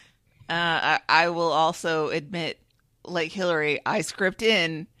I will also admit, like Hillary, I script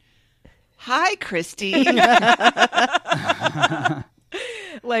in, "Hi, Christy."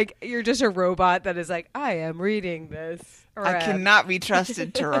 Like you're just a robot that is like, I am reading this. I cannot be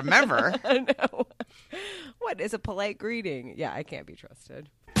trusted to remember. No. What is a polite greeting? Yeah, I can't be trusted.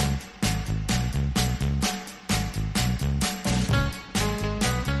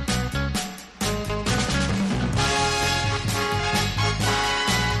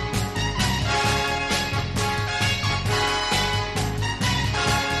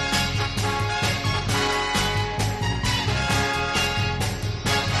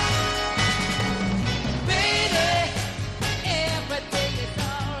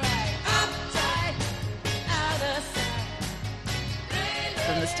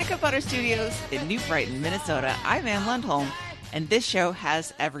 From the Stick of Butter Studios in New Brighton, Minnesota, I'm Ann Lundholm, and this show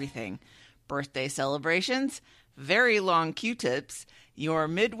has everything. Birthday celebrations, very long Q-tips, your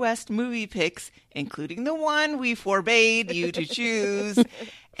Midwest movie picks, including the one we forbade you to choose,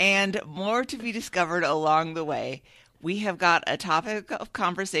 and more to be discovered along the way. We have got a topic of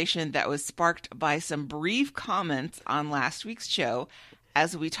conversation that was sparked by some brief comments on last week's show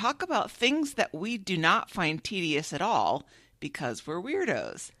as we talk about things that we do not find tedious at all because we're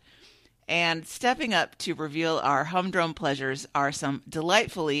weirdos. And stepping up to reveal our humdrum pleasures are some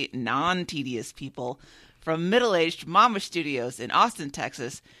delightfully non-tedious people from middle-aged Mama Studios in Austin,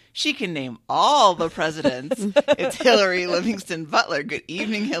 Texas. She can name all the presidents. It's Hillary Livingston Butler. Good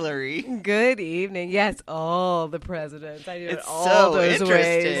evening, Hillary. Good evening. Yes, all the presidents. I do it It's all so those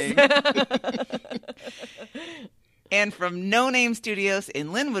interesting. ways. And from No Name Studios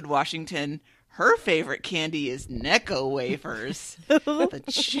in Linwood, Washington, her favorite candy is Necco wafers,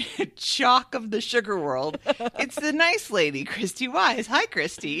 the chalk of the sugar world. It's the nice lady, Christy Wise. Hi,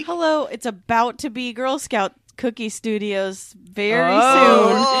 Christy. Hello, it's about to be Girl Scout Cookie Studios very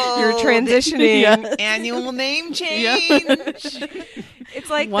Oh, You're transitioning. Yes. Annual name change. It's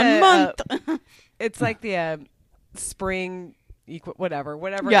like 1 month. It's like the spring, whatever.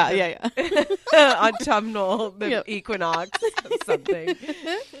 Yeah. Autumnal, the Yep. equinox, something.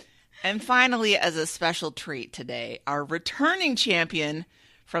 And finally, as a special treat today, our returning champion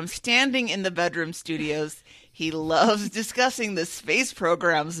from Standing in the Bedroom Studios. He loves discussing the space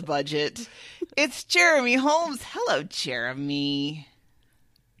program's budget. It's Jeremy Holmes. Hello, Jeremy.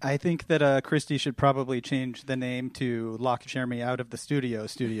 I think that Christy should probably change the name to Lock Jeremy Out of the Studio.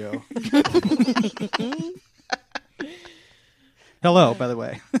 Hello, by the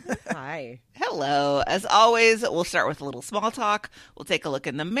way. Hi. Hello. As always, we'll start with a little small talk. We'll take a look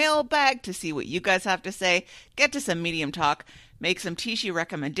in the mailbag to see what you guys have to say, get to some medium talk, make some Tishy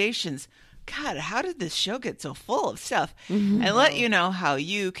recommendations. God, how did this show get so full of stuff? And let you know how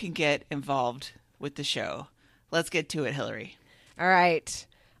you can get involved with the show. Let's get to it, Hillary. All right.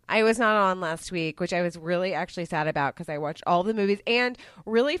 I was not on last week, which I was really actually sad about because I watched all the movies. And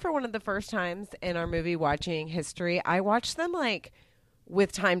really, for one of the first times in our movie watching history, I watched them like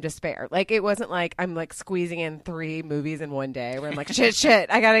with time to spare. Like, it wasn't like I'm like squeezing in 3 movies in one day where I'm like, shit,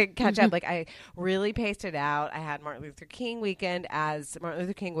 I got to catch up. Like, I really paced it out. I had Martin Luther King weekend, as Martin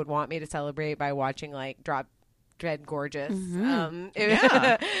Luther King would want me to celebrate by watching like Drop Dead Gorgeous. No,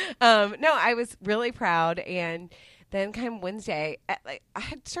 I was really proud. And then came Wednesday, I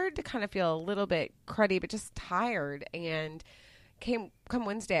had started to kind of feel a little bit cruddy, but just tired. And come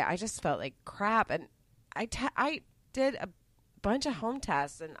Wednesday, I just felt like crap. And I did a bunch of home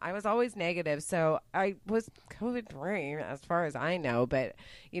tests, and I was always negative. So I was COVID-free as far as I know. But,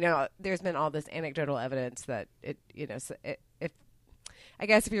 there's been all this anecdotal evidence that if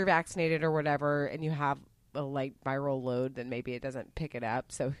you're vaccinated or whatever and you have a light viral load, then maybe it doesn't pick it up.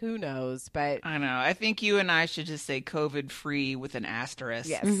 So who knows? But I know. I think you and I should just say COVID-free with an asterisk.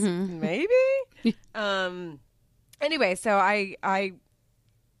 yes, maybe. Anyway, so I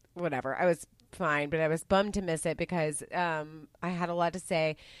whatever. I was fine, but I was bummed to miss it because I had a lot to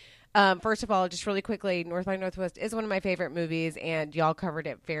say. First of all, just really quickly, North by Northwest is one of my favorite movies, and y'all covered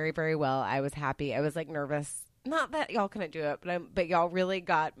it very, very well. I was happy. I was like nervous. Not that y'all couldn't do it, but y'all really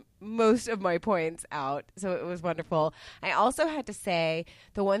got most of my points out, so it was wonderful. I also had to say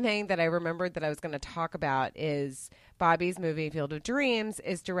the one thing that I remembered that I was going to talk about is Bobby's movie Field of Dreams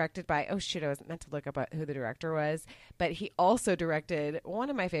is directed by, I was meant to look up who the director was, but he also directed one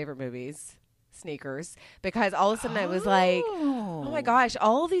of my favorite movies, sneakers, because all of a sudden I was like, oh my gosh,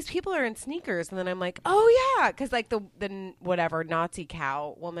 all of these people are in sneakers. And then I'm like, oh yeah, because like the whatever Nazi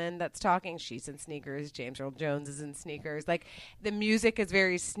cow woman that's talking, she's in sneakers. James Earl Jones is in sneakers. Like the music is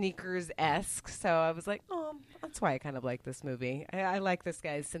very sneakers-esque. So I was like, oh, that's why I kind of like this movie. I like this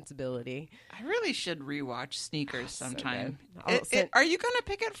guy's sensibility. I really should rewatch Sneakers sometime. good. Are you going to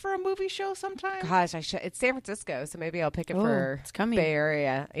pick it for a movie show sometime? Gosh, I should. It's San Francisco, so maybe I'll pick it Oh, for it's coming. Bay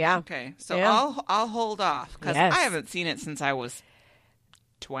Area. Yeah. Okay, so Yeah. I'll hold off because Yes. I haven't seen it since I was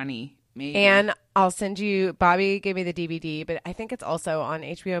 20, maybe. And I'll send you. Bobby gave me the DVD, but I think it's also on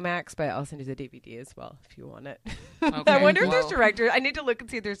HBO Max. But I'll send you the DVD as well if you want it. Okay, I wonder if there's well- directors. I need to look and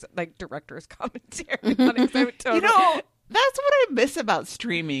see if there's like director's commentary on it. 'Cause I would totally, You know, that's what I miss about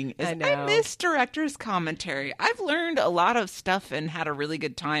streaming. Is I I know. miss director's commentary. I've learned a lot of stuff and had a really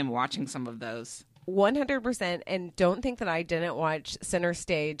good time watching some of those. 100%. And don't think that I didn't watch Center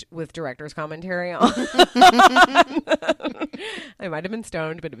Stage with director's commentary on. I might have been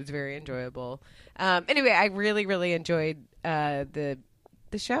stoned, but it was very enjoyable. Anyway, I really, really enjoyed the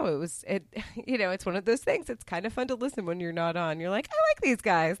show. It's one of those things. It's kind of fun to listen when you're not on. You're like, I like these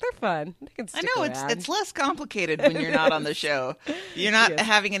guys. They're fun. They can I stick know around. it's less complicated when you're not on the show. You're not Yes.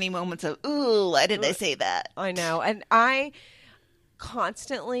 having any moments of, ooh, why did I say that? I know. And I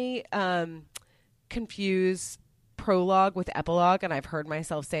constantly confuse prologue with epilogue, and I've heard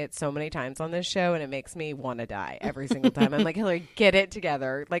myself say it so many times on this show, and it makes me want to die every single time. I'm like, Hillary, get it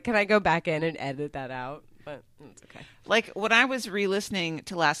together. Like, can I go back in and edit that out? But it's okay. Like when I was re-listening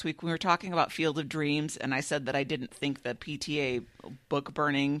to last week, we were talking about Field of Dreams, and I said that I didn't think the PTA book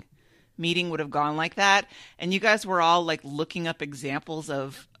burning meeting would have gone like that. And you guys were all like looking up examples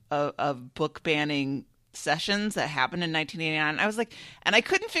of book banning sessions that happened in 1989. I was like, and I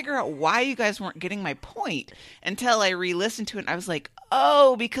couldn't figure out why you guys weren't getting my point until I re-listened to it. And I was like,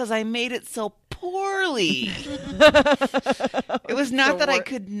 oh, because I made it so poorly. It was not that I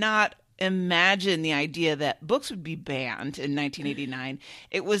could not imagine the idea that books would be banned in 1989.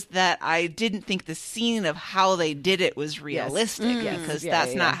 It was that I didn't think the scene of how they did it was realistic, because Yeah,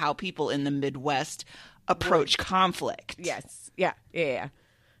 that's yeah, not yeah. how people in the Midwest approach conflict. Yes. Yeah.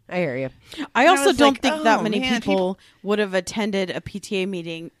 I hear you. I also was don't like, think oh, that many man, people would have attended a PTA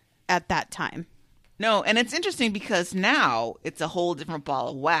meeting at that time. No, and it's interesting because now it's a whole different ball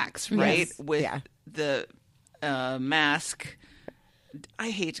of wax, right? Yes. With Yeah. the mask. I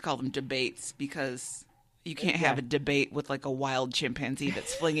hate to call them debates because you can't have a debate with like a wild chimpanzee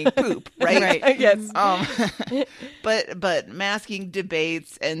that's flinging poop, right? Right. Yes. But masking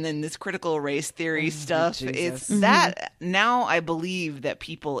debates and then this critical race theory stuff, Jesus. it's that now I believe that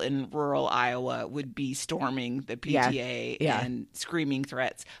people in rural Iowa would be storming the PTA Yeah. and screaming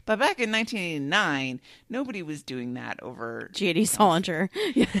threats. But back in 1989, nobody was doing that over J.D. Solinger.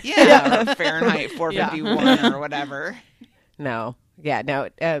 or Fahrenheit 451 or whatever. No. Yeah, no,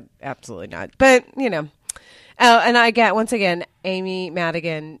 absolutely not. But, and I get, once again, Amy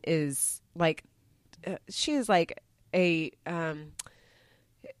Madigan is like, she is like a,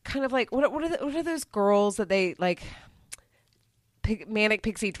 kind of like, what are those girls that they like, Manic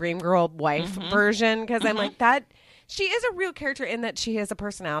Pixie Dream Girl wife version? Because I'm like, that, she is a real character in that she has a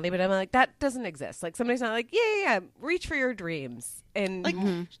personality, but I'm like, that doesn't exist. Like, somebody's not like, yeah, reach for your dreams. And Like,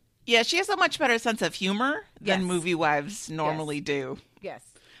 yeah, she has a much better sense of humor than Yes. movie wives normally do. yes.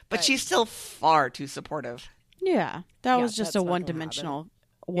 But she's still far too supportive. Yeah. That Yeah, was just that's a not gonna one-dimensional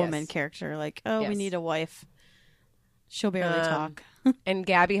woman Yes. character. Like, oh, we Yes. need a wife. She'll barely talk. And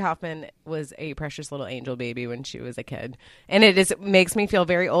Gabby Hoffman was a precious little angel baby when she was a kid. And it makes me feel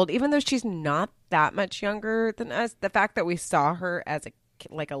very old, even though she's not that much younger than us. The fact that we saw her as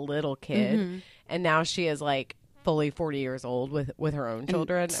a little kid, and now she is like fully 40 years old with her own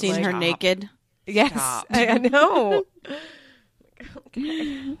children. I'm Seeing like, her naked. Yes, Stop. I know.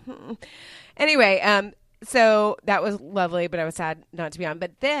 Okay. Anyway, so that was lovely, but I was sad not to be on.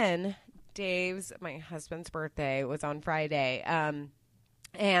 But then Dave's, my husband's birthday, was on Friday,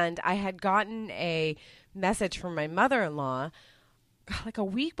 and I had gotten a message from my mother-in-law like a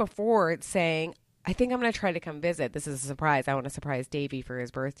week before saying, I think I'm going to try to come visit. This is a surprise. I want to surprise Davey for his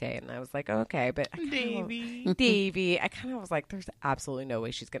birthday. And I was like, okay. But Davey, I kind of was like, there's absolutely no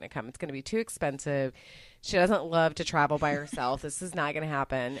way she's going to come. It's going to be too expensive. She doesn't love to travel by herself. This is not going to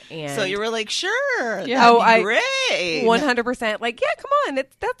happen. And So you were like, sure, Yeah. Oh, that'd be great. 100% like, yeah, come on.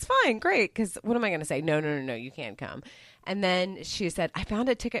 That's fine. Great. Because what am I going to say? No, you can't come. And then she said, I found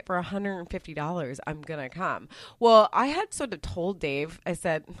a ticket for $150. I'm going to come. Well, I had sort of told Dave, I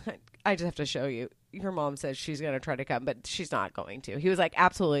said, I just have to show you. your mom says she's going to try to come, but she's not going to. He was like,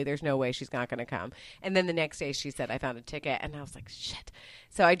 absolutely, there's no way she's not going to come. And then the next day she said, I found a ticket. And I was like, shit.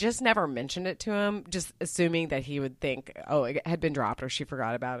 So I just never mentioned it to him, just assuming that he would think, oh, it had been dropped or she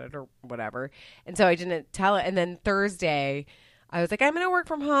forgot about it or whatever. And so I didn't tell it. And then Thursday, I was like, I'm going to work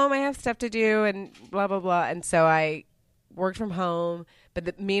from home. I have stuff to do and blah, blah, blah. And so I worked from home.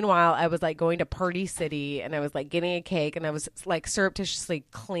 But meanwhile, I was like going to Party City and I was like getting a cake and I was like surreptitiously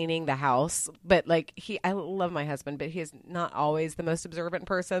cleaning the house. But like I love my husband, but he's not always the most observant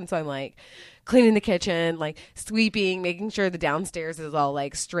person. So I'm like cleaning the kitchen, like sweeping, making sure the downstairs is all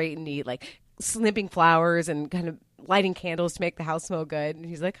like straight and neat, like snipping flowers and kind of lighting candles to make the house smell good. And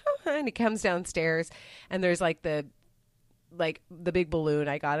he's like, oh, and he comes downstairs and there's like the big balloon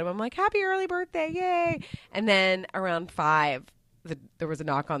I got him. I'm like, happy early birthday, yay. And then around 5, there was a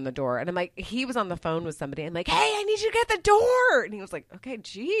knock on the door and I'm like, he was on the phone with somebody. I'm like, hey, I need you to get the door. And he was like, okay,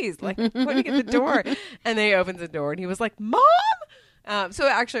 geez, like, when do you get the door? And then he opens the door and he was like, Mom. So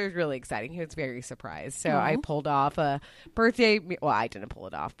actually it was really exciting. He was very surprised. So I pulled off a birthday. Well, I didn't pull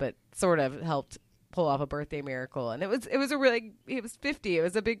it off, but sort of helped pull off a birthday miracle. And it was 50. It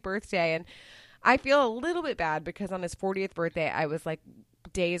was a big birthday. And I feel a little bit bad because on his 40th birthday, I was like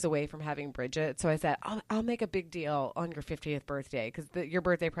days away from having Bridget. So I said, I'll make a big deal on your 50th birthday because your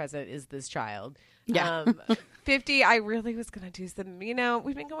birthday present is this child. Yeah. 50, I really was going to do some,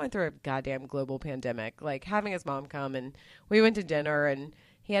 we've been going through a goddamn global pandemic, like having his mom come and we went to dinner and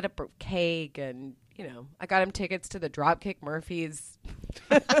he had a cake and, I got him tickets to the Dropkick Murphys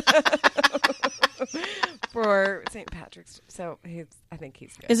for St. Patrick's. So I think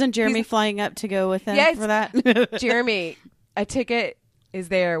he's good. Isn't Jeremy flying up to go with him for that? Jeremy, a ticket is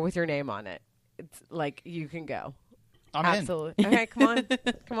there with your name on it. It's like you can go. I'm Absolutely. Okay, come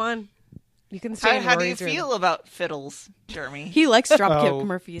on. You can stay. How do you feel about fiddles, Jeremy? He likes Dropkick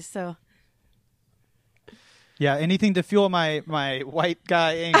Murphys, so. Yeah, anything to fuel my white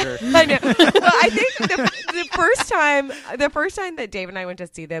guy anger. I know. Well, I think the first time that Dave and I went to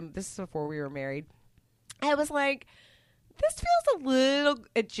see them, this is before we were married, I was like, this feels a little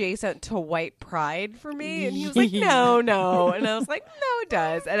adjacent to white pride for me. And he was like, no. And I was like, no, it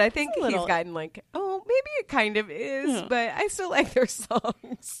does. And I think he's gotten like, oh, maybe it kind of is, but I still like their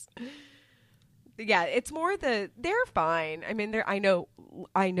songs. Yeah, it's more they're fine. I mean, I know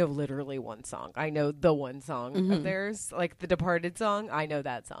literally one song. I know the one song of theirs, like the Departed song. I know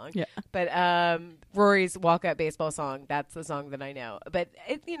that song. Yeah. But Rory's Walk Up Baseball song, that's the song that I know. But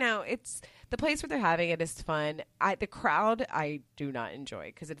it's the place where they're having it is fun. The crowd I do not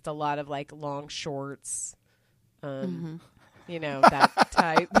enjoy because it's a lot of like long shorts. That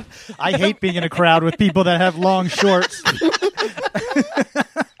type. I hate being in a crowd with people that have long shorts.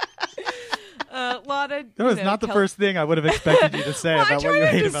 That was not the first thing I would have expected you to say about what you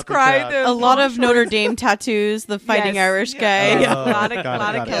hate about the crowd. A lot of Notre Dame tattoos, the Fighting Irish guy. A lot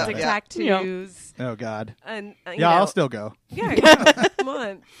of Celtic tattoos. Oh, God. And I'll still go. Yeah, come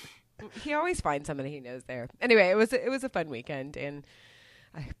on. He always finds somebody he knows there. Anyway, it was a fun weekend, and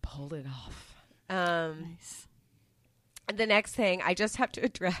I pulled it off. Nice. The next thing I just have to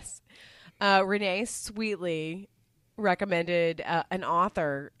address, Renee Sweetly recommended an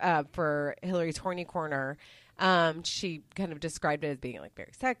author for Hillary's Horny Corner. She kind of described it as being like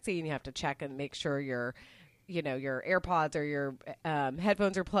very sexy, and you have to check and make sure your AirPods or your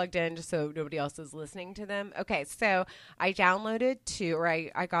headphones are plugged in just so nobody else is listening to them. Okay, so I downloaded 2, or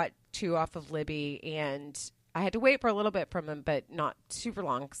I got 2 off of Libby, and I had to wait for a little bit from them, but not super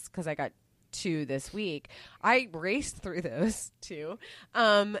long because I got 2 this week. I raced through those 2.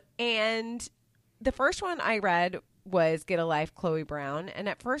 And the first one I read was Get a Life, Chloe Brown. And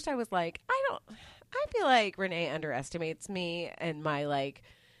at first I was like, I feel like Renee underestimates me and my like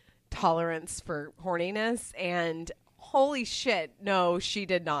tolerance for horniness. And holy shit, no, she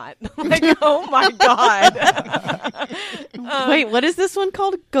did not. Like, oh my God. Wait, what is this one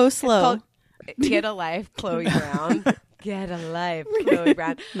called? Go Slow. Get a Life, Chloe Brown. Get a Life, Chloe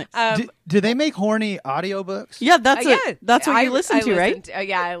Brown. Do they make horny audiobooks? Yeah, that's what you listen to, right?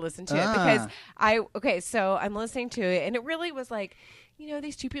 I listened to it because so I'm listening to it, and it really was like,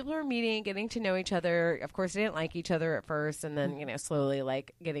 these 2 people are meeting, getting to know each other. Of course, they didn't like each other at first, and then, slowly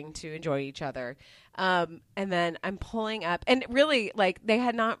like getting to enjoy each other. And then I'm pulling up, and really like they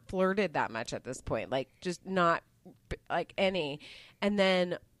had not flirted that much at this point, like just not like any. And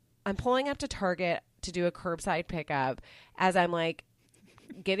then I'm pulling up to Target to do a curbside pickup as I'm like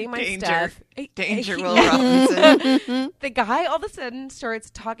getting my stuff. Danger, Will Robinson. The guy all of a sudden starts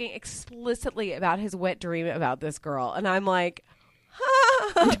talking explicitly about his wet dream about this girl. And I'm like,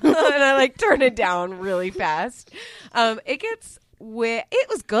 and I like turn it down really fast. It gets it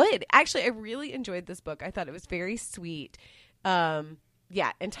was good. Actually, I really enjoyed this book. I thought it was very sweet.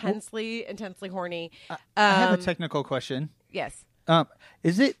 Intensely horny. I have a technical question. Yes.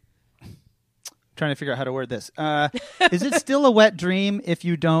 Is it? I'm trying to figure out how to word this. Is it still a wet dream if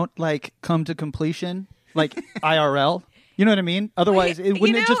you don't like come to completion, like IRL? You know what I mean? Otherwise, wouldn't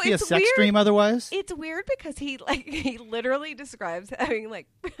it just be a sex dream? Otherwise, it's weird because he literally describes having like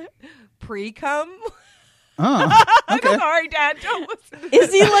pre-cum. Oh, okay. I'm sorry, Dad. Don't listen to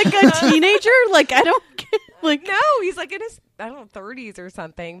Is he like a teenager? Like, I don't get, like. No, he's like in his, I don't know, 30s or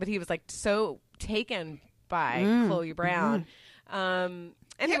something, but he was like so taken by Chloe Brown.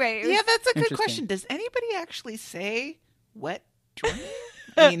 Anyway. Yeah, that's a good question. Does anybody actually say wet dream?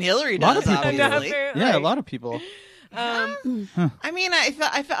 I mean, Hillary does, obviously. Yeah, a lot of people. I mean,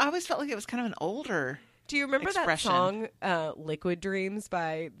 I always felt like it was kind of an older. Do you remember expression. that song, "Liquid Dreams"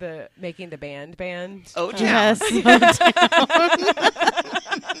 by Making the Band? Oh, Yes.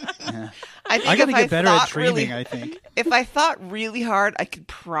 I think I got to if get better at really- dreaming. I think. If I thought really hard, I could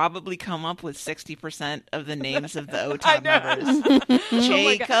probably come up with 60% of the names of the OTOB members.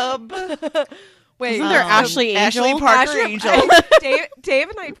 Jacob. Wait, Isn't there Ashley Angel? Ashley Parker Angel. Dave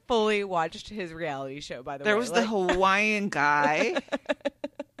and I fully watched his reality show. By the way, There was the Hawaiian guy.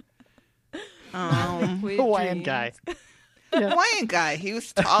 Hawaiian guy. Hawaiian guy. He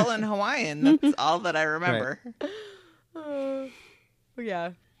was tall and Hawaiian. That's all that I remember.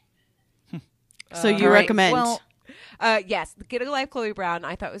 Yeah. So you All right, recommend? well, Yes, Get a Life, Chloe Brown.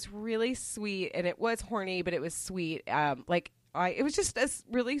 I thought was really sweet, and it was horny, but it was sweet. It was just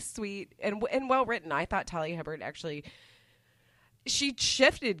really sweet and well written. I thought Talia Hibbert actually. She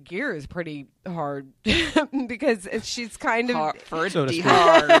shifted gears pretty hard because she's kind of pretty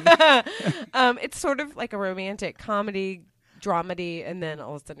hard. it's sort of like a romantic comedy, dramedy, and then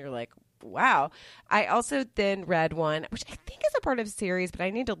all of a sudden you're like, wow. I also then read one, which I think is a part of a series, but I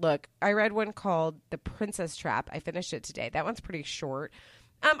need to look. I read one called The Princess Trap. I finished it today. That one's pretty short.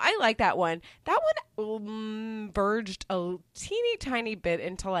 I like that one. That one verged a teeny tiny bit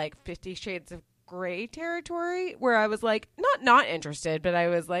into like 50 Shades of Grey territory, where I was like not interested, but I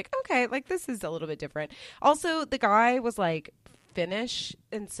was like, okay, like this is a little bit different. Also, the guy was like Finnish,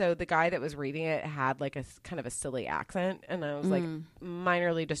 and so the guy that was reading it had like a kind of a silly accent, and I was like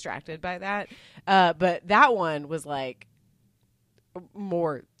minorly distracted by that. But that one was like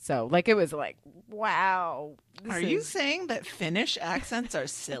more so, like it was like, wow. Are you saying that Finnish accents are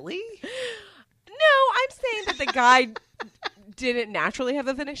silly? No, I'm saying that the guy didn't naturally have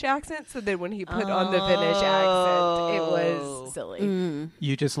a Finnish accent, so then when he put on the Finnish accent, it was silly.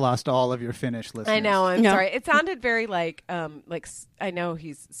 You just lost all of your Finnish listeners. I know. I'm Yeah. sorry. It sounded very like I know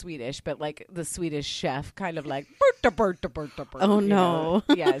he's Swedish, but like the Swedish chef, kind of like. Oh, no.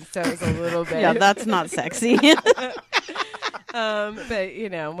 Yeah, so it was a little bit. Yeah, that's not sexy.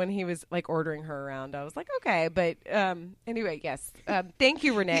 But when he was like ordering her around, I was like, okay. But anyway, yes. Thank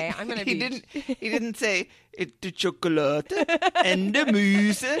you, Renee. I'm gonna. He didn't say it's the chocolate and the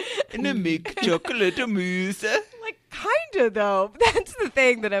mousse and the milk chocolate mousse. Like kind of though. That's the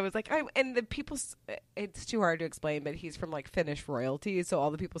thing that I was like, and the people. It's too hard to explain, but he's from like Finnish royalty, so all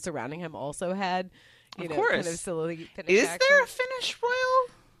the people surrounding him also had, Of kind course. of silly Finnish Is accents. there a Finnish royal?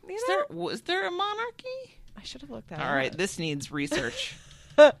 Was there a monarchy? I should have looked that All up. right, this needs research.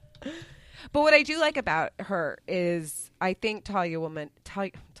 But what I do like about her is I think Talia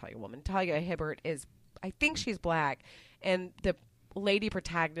Hibbert is, I think she's black, and the lady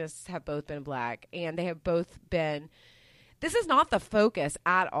protagonists have both been black, and they have both been, this is not the focus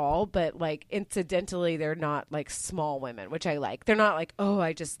at all, but like incidentally they're not like small women, which I like. They're not like, oh,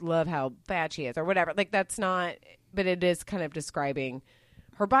 I just love how bad she is or whatever. Like that's not, but it is kind of describing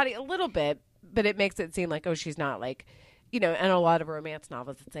her body a little bit, but it makes it seem like, oh, she's not like, in a lot of romance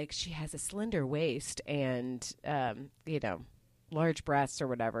novels, it's like she has a slender waist and, large breasts or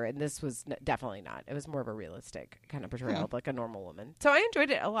whatever. And this was definitely not. It was more of a realistic kind of portrayal of like a normal woman. So I enjoyed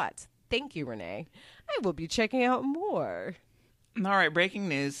it a lot. Thank you, Renee. I will be checking out more. All right, breaking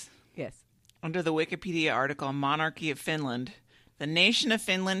news. Yes. Under the Wikipedia article, Monarchy of Finland, the nation of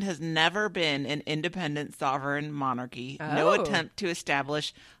Finland has never been an independent sovereign monarchy. No Oh. attempt to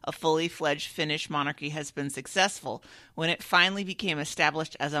establish a fully fledged Finnish monarchy has been successful. When it finally became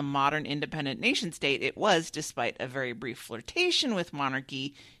established as a modern independent nation state, it was, despite a very brief flirtation with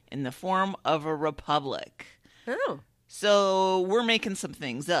monarchy, in the form of a republic. Oh. So we're making some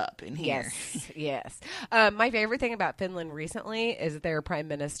things up in here. Yes. My favorite thing about Finland recently is their prime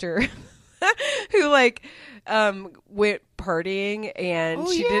minister who went partying and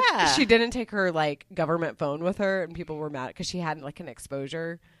she didn't take her like government phone with her, and people were mad because she had like an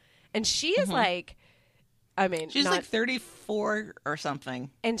exposure, and she is like I mean, she's like 34 or something.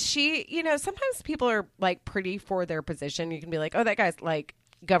 And she, sometimes people are like pretty for their position. You can be like, oh, that guy's like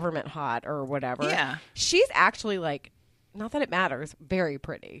government hot or whatever. Yeah. She's actually like, not that it matters, very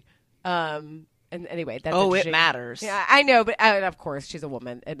pretty. And anyway, that's it matters. Yeah, I know, but of course she's a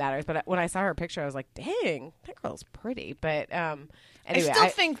woman. It matters. But when I saw her picture, I was like, dang, that girl's pretty. But anyway, I still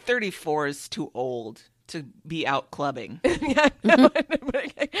think 34 is too old to be out clubbing. Yeah, no,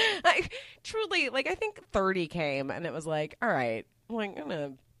 truly, like I think 30 came, and it was like, all right, like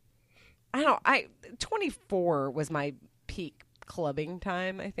 24 was my peak clubbing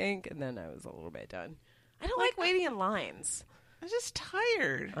time, I think, and then I was a little bit done. I don't like waiting in lines. I'm just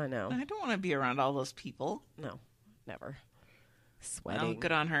tired. I know. I don't want to be around all those people. No, never. Sweating. Well,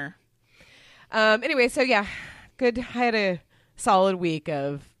 good on her. Anyway, so yeah, good. I had a solid week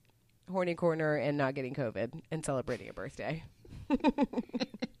of horny corner and not getting COVID and celebrating a birthday. I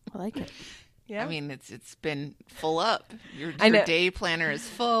like it. Yeah. I mean, it's been full up. Your know. day planner is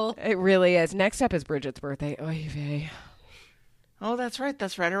full. It really is. Next up is Bridget's birthday. Oy vey. Oh, that's right.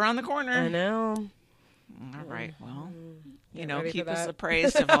 That's right around the corner. I know. All right. Well, ready keep for us that?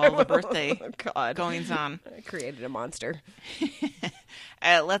 appraised of all the birthday God. goings on. I created a monster.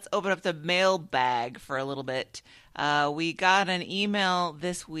 Let's open up the mailbag for a little bit. We got an email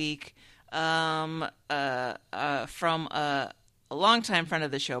this week from a longtime friend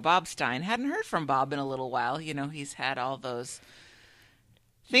of the show, Bob Stein. Hadn't heard from Bob in a little while. He's had all those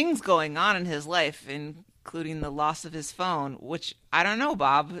things going on in his life, including the loss of his phone, which I don't know,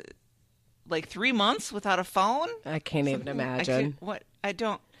 Bob. Like 3 months without a phone? I can't even imagine.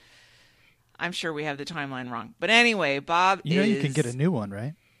 I'm sure we have the timeline wrong. But anyway, Bob you can get a new one,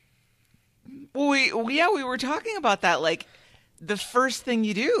 right? We were talking about that. Like, the first thing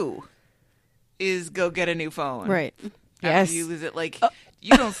you do is go get a new phone. Right. After Yes. you lose it. Like,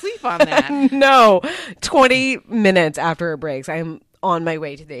 you don't sleep on that. No. 20 minutes after it breaks, I'm on my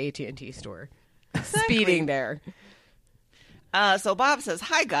way to the AT&T store. Speeding there. So Bob says,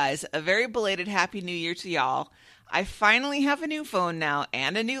 "Hi guys, a very belated Happy New Year to y'all. I finally have a new phone now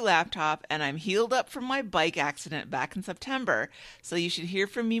and a new laptop, and I'm healed up from my bike accident back in September, so you should hear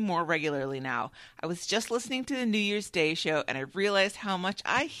from me more regularly now. I was just listening to the New Year's Day show, and I realized how much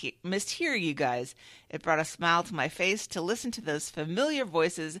I missed hearing you guys. It brought a smile to my face to listen to those familiar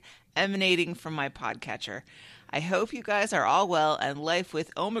voices emanating from my podcatcher. I hope you guys are all well, and life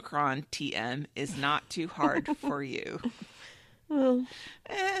with Omicron TM is not too hard for you." Well,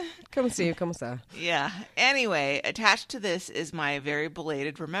 come see, come see. Yeah. Anyway, attached to this is my very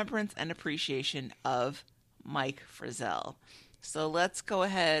belated remembrance and appreciation of Mike Frizzell. So let's go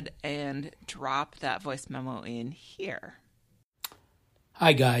ahead and drop that voice memo in here.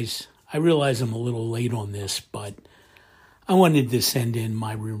 Hi, guys. I realize I'm a little late on this, but I wanted to send in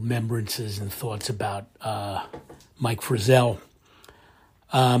my remembrances and thoughts about Mike Frizzell.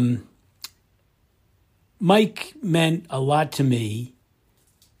 Mike meant a lot to me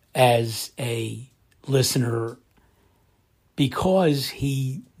as a listener because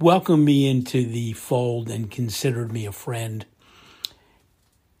he welcomed me into the fold and considered me a friend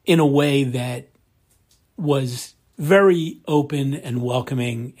in a way that was very open and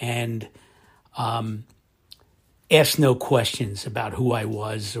welcoming and asked no questions about who I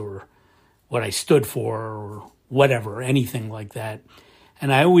was or what I stood for or whatever, anything like that.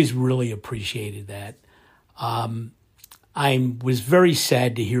 And I always really appreciated that. I was very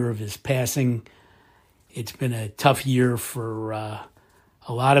sad to hear of his passing. It's been a tough year for a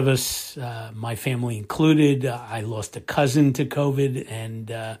lot of us, my family included. I lost a cousin to COVID,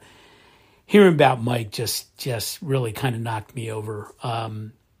 and hearing about Mike just really kind of knocked me over.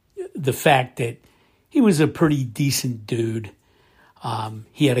 The fact that he was a pretty decent dude.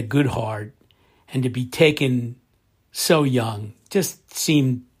 He had a good heart, and to be taken so young just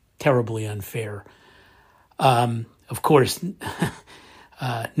seemed terribly unfair. Of course,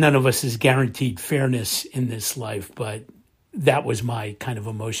 none of us is guaranteed fairness in this life, but that was my kind of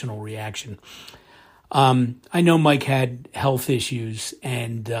emotional reaction. I know Mike had health issues,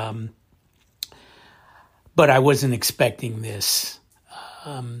 but I wasn't expecting this.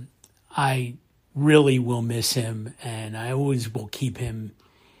 I really will miss him, and I always will keep him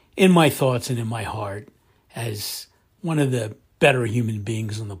in my thoughts and in my heart as one of the better human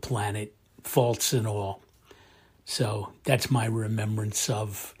beings on the planet, faults and all. So that's my remembrance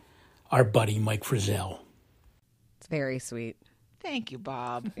of our buddy Mike Frizzell. It's very sweet. Thank you,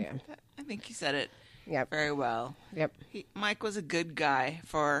 Bob. Yeah. I think you said it Yep. very well. Yep. Mike was a good guy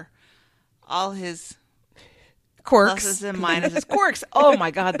for all his Quirks. pluses and minuses. Quirks. Oh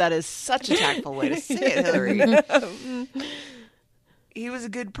my God, that is such a tactful way to say it, Hillary. He was a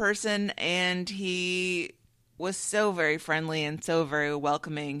good person, and he was so very friendly and so very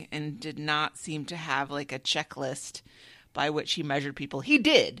welcoming and did not seem to have like a checklist by which he measured people. He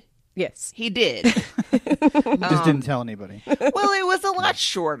did. Yes. He did. Just didn't tell anybody. Well, it was a lot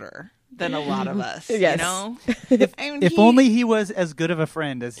shorter than a lot of us, Yes. you know? If only he was as good of a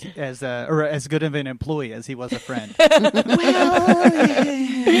friend or as good of an employee as he was a friend. Our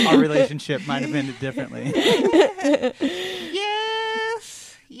relationship might have ended differently.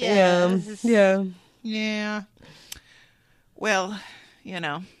 Yes. Yes. Yeah. Yeah. Well, you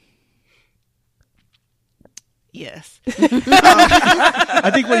know. Yes. I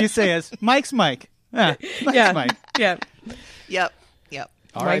think what you say is, Mike's Mike. Mike's Yeah. Mike. Yeah. Yep.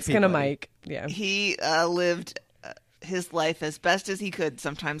 Mike's R.I.P., gonna buddy. Mike. Yeah. He lived his life as best as he could.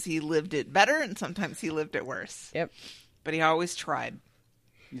 Sometimes he lived it better and sometimes he lived it worse. Yep. But he always tried.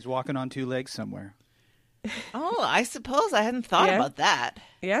 He's walking on two legs somewhere. Oh, I suppose I hadn't thought Yeah. about that.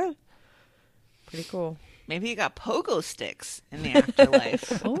 Yeah. Pretty cool. Maybe he got pogo sticks in the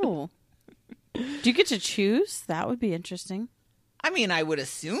afterlife. Oh. Do you get to choose? That would be interesting. I mean, I would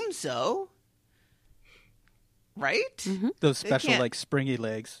assume so. Right? Mm-hmm. Those special, can't- like, springy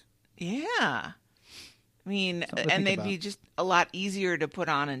legs. Yeah. I mean, Something to and think they'd be about. just a lot easier to put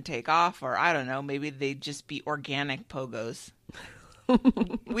on and take off, or I don't know, maybe they'd just be organic pogos.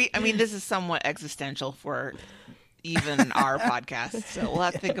 I mean, this is somewhat existential for even our podcast, so we'll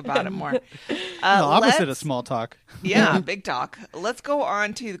have to think about it more. The opposite of let's- small talk. Yeah, big talk. Let's go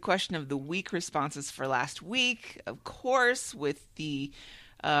on to the question of the week responses for last week. Of course, with the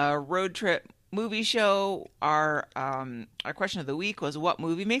road trip movie show, our question of the week was, what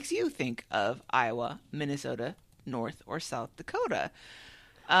movie makes you think of Iowa, Minnesota, North, or South Dakota?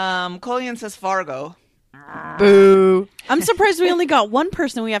 Colleen says Fargo. Boo. I'm surprised we only got one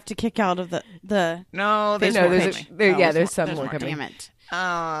person we have to kick out of the No, there's No, more there's coming. there's some more coming. Damn it.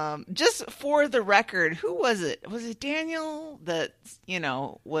 Just for the record, who was it? Was it Daniel that,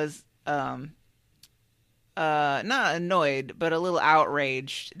 was not annoyed, but a little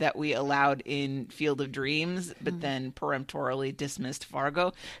outraged that we allowed in Field of Dreams, but then peremptorily dismissed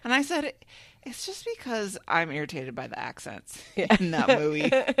Fargo? And I said, it's just because I'm irritated by the accents in that movie.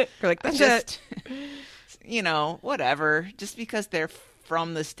 We're like, that's Just, whatever. Just because they're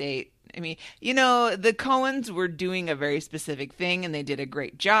from the state. I mean, the Coens were doing a very specific thing and they did a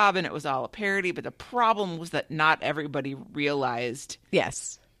great job and it was all a parody. But the problem was that not everybody realized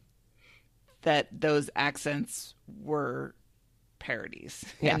Yes. that those accents were parodies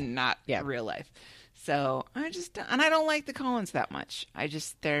and not real life. So I don't like the Coens that much.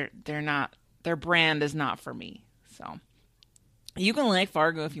 They're not, their brand is not for me. So you can like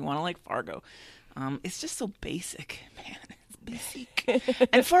Fargo if you want to like Fargo. It's just so basic, man. It's basic.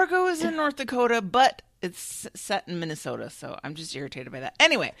 And Fargo is in North Dakota, but it's set in Minnesota. So I'm just irritated by that.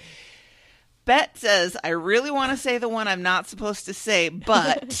 Anyway, Bet says, I really want to say the one I'm not supposed to say,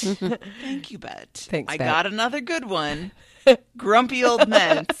 but thank you, Bet. Thanks, I Bet. got another good one. Grumpy Old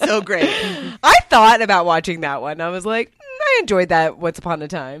Men. So great. I thought about watching that one. I was like, I enjoyed that Once Upon a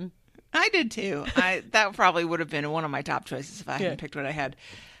Time. I did too. That probably would have been one of my top choices if I hadn't picked what I had.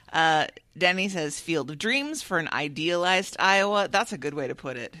 Denny says Field of Dreams for an idealized Iowa. That's a good way to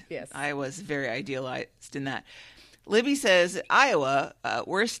put it. Yes. Iowa's very idealized in that. Libby says, Iowa,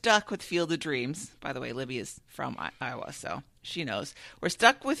 we're stuck with Field of Dreams. By the way, Libby is from Iowa, so she knows. We're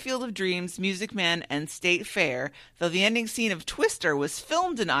stuck with Field of Dreams, Music Man, and State Fair, though the ending scene of Twister was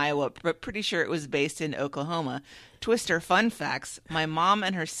filmed in Iowa, but pretty sure it was based in Oklahoma. Twister, fun facts, my mom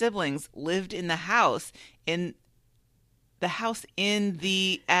and her siblings lived in the house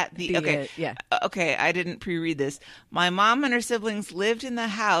okay, I didn't pre-read this. My mom and her siblings lived in the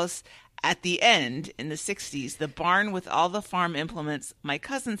house at the end in the 60s, the barn with all the farm implements. My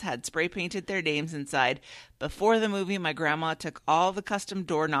cousins had spray painted their names inside. Before the movie, my grandma took all the custom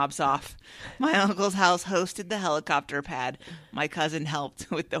doorknobs off. My uncle's house hosted the helicopter pad. My cousin helped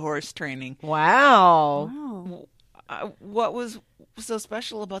with the horse training. Wow. What was so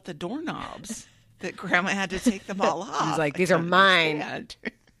special about the doorknobs that grandma had to take them all off? He's like, I these are don't mine. understand.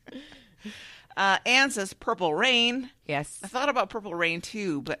 Anne says Purple Rain. Yes. I thought about Purple Rain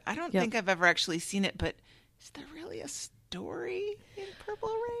too, but I don't think I've ever actually seen it. But is there really a story in Purple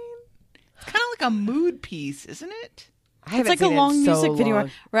Rain? It's kind of like a mood piece, isn't it? It's like a long music video.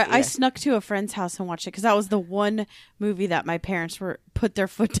 Long. Right. I Yeah. snuck to a friend's house and watched it because that was the one movie that my parents put their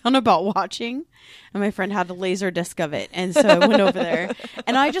foot down about watching. And my friend had a laser disc of it. And so I went over there.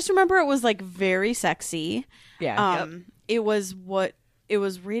 And I just remember it was like very sexy. Yeah. It was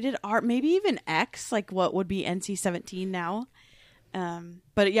rated R, maybe even X, like what would be NC-17 now.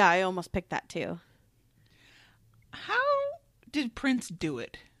 But yeah, I almost picked that too. How did Prince do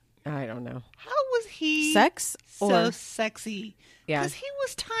it I don't know. How was he Sex so or sexy? Yeah. Because he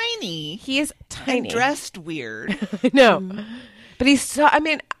was tiny. He is tiny. And dressed weird. No. But he's so, I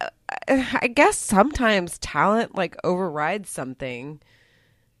mean, I guess sometimes talent like overrides something.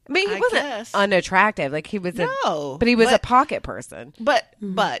 I mean, he I wasn't guess. unattractive. Like he was No, but he was a but- pocket person.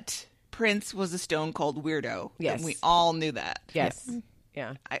 But Prince was a stone cold weirdo. Yes. And we all knew that. Yes.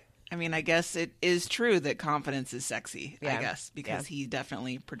 Yeah. I mean, I guess it is true that confidence is sexy, Yeah. I guess, because he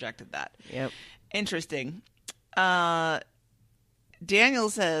definitely projected that. Yep. Interesting. Daniel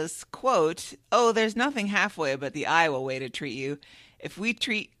says, quote, "Oh, there's nothing halfway but the Iowa way to treat you. If we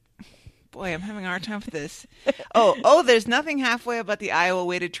treat..." Boy, I'm having a hard time with this. Oh, there's nothing halfway about the Iowa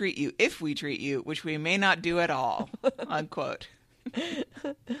way to treat you if we treat you, which we may not do at all. Unquote.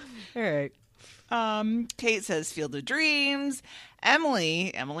 All right. Kate says Field of Dreams.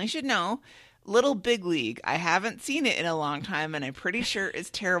 Emily should know. Little Big League. I haven't seen it in a long time, and I'm pretty sure it's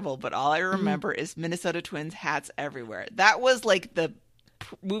terrible, but all I remember is Minnesota Twins hats everywhere. That was like the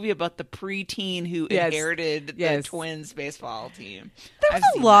movie about the preteen who inherited the Twins baseball team. There was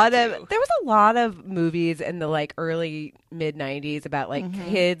a lot of movies in the like early mid 90s about like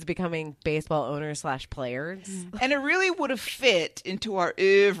kids becoming baseball owners / players. And it really would have fit into our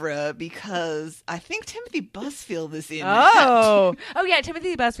oeuvre because I think Timothy Busfield is in Oh yeah,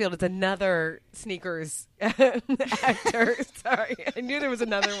 Timothy Busfield is another sneakers actor. Sorry, I knew there was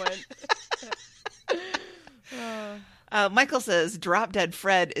another one. Michael says Drop Dead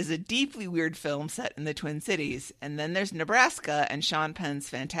Fred is a deeply weird film set in the Twin Cities. And then there's Nebraska and Sean Penn's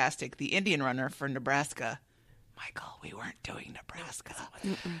fantastic The Indian Runner for Nebraska. Michael, we weren't doing Nebraska.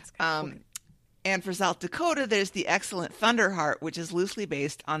 And for South Dakota, there's the excellent Thunderheart, which is loosely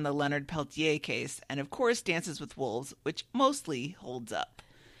based on the Leonard Peltier case. And of course, Dances with Wolves, which mostly holds up.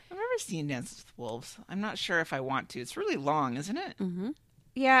 I've never seen Dances with Wolves. I'm not sure if I want to. It's really long, isn't it? Mm-hmm.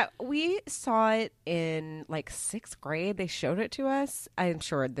 Yeah, we saw it in like 6th grade. They showed it to us. I'm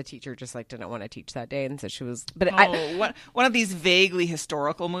sure the teacher just like didn't want to teach that day, and so she was. But one of these vaguely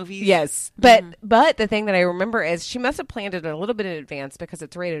historical movies. Yes, but the thing that I remember is she must have planned it a little bit in advance because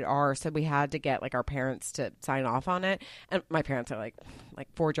it's rated R, so we had to get like our parents to sign off on it. And my parents are like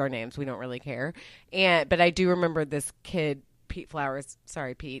forge our names. We don't really care. But I do remember this kid, Pete Flowers.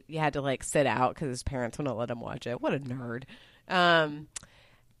 Sorry, Pete. You had to like sit out because his parents wouldn't let him watch it. What a nerd.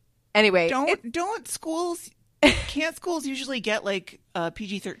 Anyway, can't schools usually get like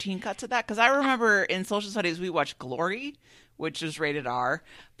PG-13 cuts of that? Because I remember in social studies we watched Glory, which is rated R,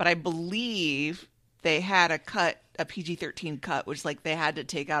 but I believe they had a PG-13 cut, which like they had to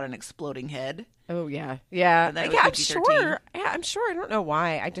take out an exploding head. Oh yeah. And then it was I'm PG-13. sure. Yeah, I'm sure. I don't know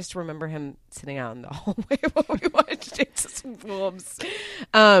why. I just remember him sitting out in the hallway while we watched Dances with Wolves.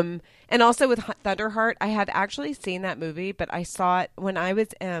 And also with Thunderheart, I had actually seen that movie, but I saw it when I was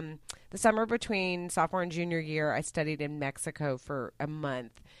the summer between sophomore and junior year. I studied in Mexico for a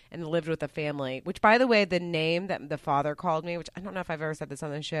month and lived with a family. Which, by the way, the name that the father called me, which I don't know if I've ever said this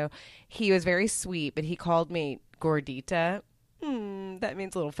on the show, he was very sweet, but he called me Gordita. That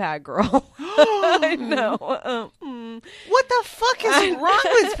means little fat girl. I know. What the fuck is wrong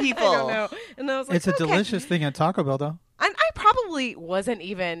with people? I don't know. And I was like, it's a delicious thing at Taco Bell, though. And I probably wasn't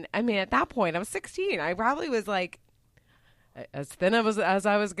even. I mean, at that point, I was 16. I probably was like as thin as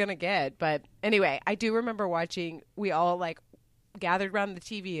I was gonna get. But anyway, I do remember watching. We all like gathered around the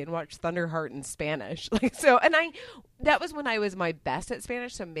TV and watched Thunderheart in Spanish. That was when I was my best at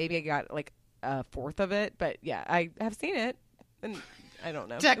Spanish. So maybe I got like a fourth of it. But yeah, I have seen it. And I don't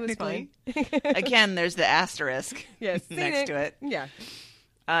know. Technically. It was fine. Again, there's the asterisk next to it. Yeah.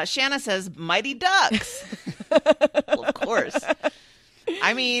 Shanna says Mighty Ducks. Well, of course.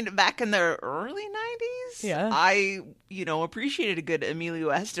 I mean, back in the early 90s, I, appreciated a good Emilio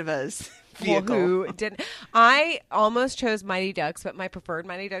Estevez vehicle. Well, who didn't? I almost chose Mighty Ducks, but my preferred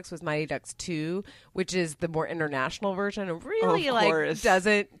Mighty Ducks was Mighty Ducks 2, which is the more international version and really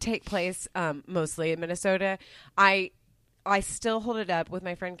doesn't take place mostly in Minnesota. I still hold it up with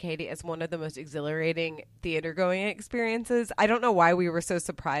my friend Katie as one of the most exhilarating theater going experiences. I don't know why we were so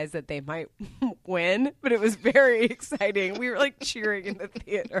surprised that they might win, but it was very exciting. We were like cheering in the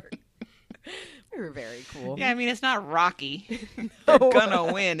theater. We were very cool. Yeah, I mean, it's not Rocky. They're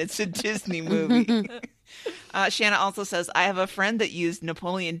gonna win. It's a Disney movie. Shanna also says, I have a friend that used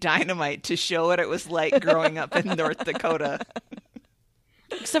Napoleon Dynamite to show what it was like growing up in North Dakota.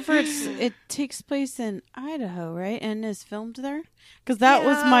 Except for it takes place in Idaho, right? And is filmed there? Because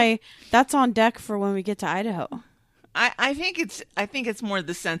that's on deck for when we get to Idaho. I think it's more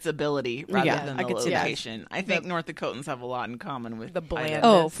the sensibility rather than the location. I think North Dakotans have a lot in common with the bland.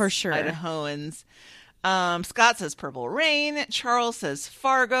 Oh, for sure. Idahoans. Scott says Purple Rain. Charles says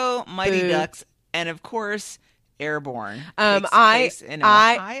Fargo, Mighty Ducks, and of course Airborne. Takes place in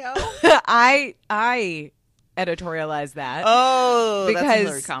Ohio. I editorialized that. Oh, because that's a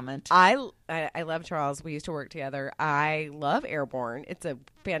Hillary comment. I love Charles. We used to work together. I love Airborne. It's a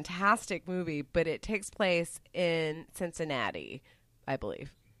fantastic movie, but it takes place in Cincinnati, I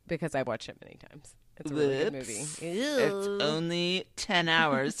believe, because I've watched it many times. It's a really good movie. It's only 10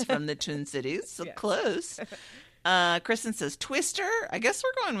 hours from the Twin Cities, so close. Kristen says Twister. I guess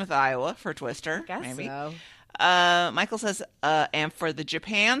we're going with Iowa for Twister. Maybe. So. Michael says, and for the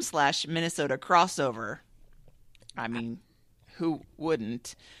Japan/Minnesota crossover. I mean, who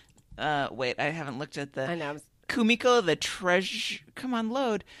wouldn't? Wait, I haven't looked at the... I know. Kumiko the Treasure... Come on,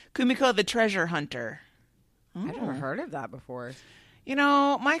 load. Kumiko the Treasure Hunter. I've never heard of that before. You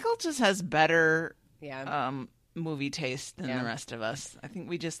know, Michael just has better Yeah. movie taste than the rest of us. I think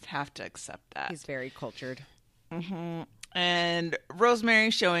we just have to accept that. He's very cultured. Mm-hmm. And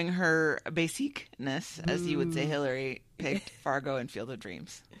Rosemary, showing her basicness, as you would say, Hillary, picked Fargo and Field of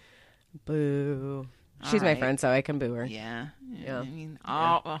Dreams. Boo. She's my friend, so I can boo her. Yeah. I mean,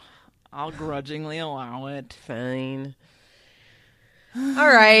 I'll grudgingly allow it. Fine. All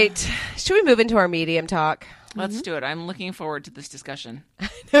right. Should we move into our medium talk? Let's do it. I'm looking forward to this discussion.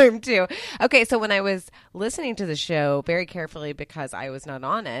 I'm too. Okay, so when I was listening to the show very carefully because I was not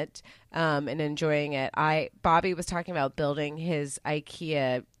on it and enjoying it, Bobby was talking about building his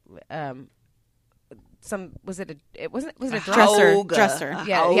IKEA. Was it a dresser? Dresser.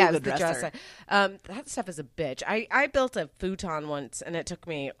 Yeah, it was the dresser. dresser. That stuff is a bitch. I built a futon once, and it took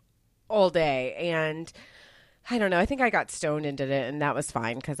me all day, and I don't know. I think I got stoned and did it, and that was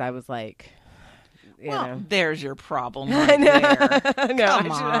fine because I was like. There's your problem right there. No,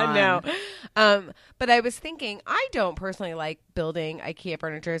 Come on. No. But I was thinking, I don't personally like building IKEA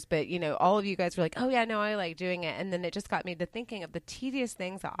furnitures, but, all of you guys were like, oh, yeah, no, I like doing it. And then it just got me to thinking of the tedious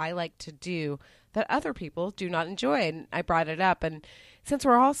things that I like to do that other people do not enjoy. And I brought it up. And since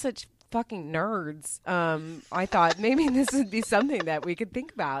we're all such fucking nerds, I thought maybe this would be something that we could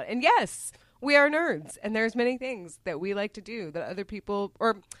think about. And yes, we are nerds. And there's many things that we like to do that other people,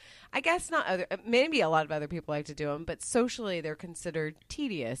 or I guess not other, maybe a lot of other people like to do them, but socially they're considered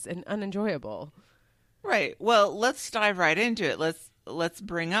tedious and unenjoyable. Right. Well, let's dive right into it. Let's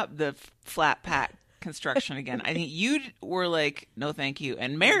bring up the flat pack construction again. I think you were like, no, thank you.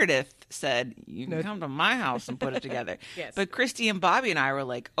 And Meredith said, you can come to my house and put it together. Yes. But Christy and Bobby and I were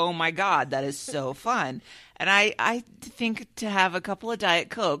like, oh my God, that is so fun. And I think to have a couple of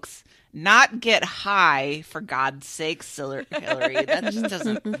Diet Cokes, not get high, for God's sake, Hillary. That just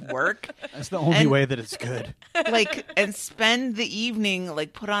doesn't work. That's the only way that it's good. And spend the evening,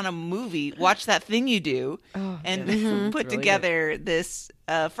 put on a movie, watch that thing you do, and put together this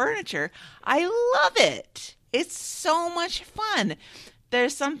furniture. I love it. It's so much fun.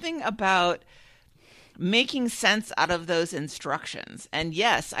 There's something about making sense out of those instructions. And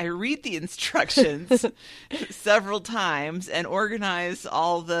yes, I read the instructions several times and organize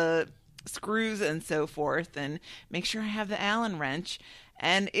all the screws and so forth and make sure I have the Allen wrench.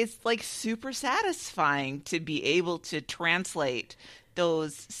 And it's super satisfying to be able to translate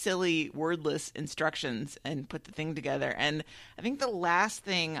those silly wordless instructions and put the thing together. And I think the last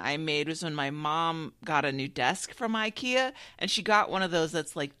thing I made was when my mom got a new desk from IKEA, and she got one of those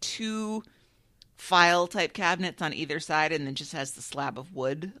that's 2 file type cabinets on either side and then just has the slab of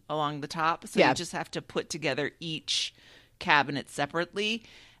wood along the top. So you just have to put together each cabinet separately.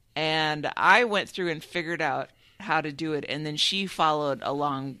 And I went through and figured out how to do it, and then she followed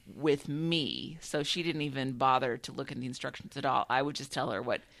along with me. So she didn't even bother to look at the instructions at all. I would just tell her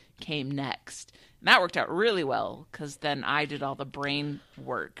what came next. And that worked out really well because then I did all the brain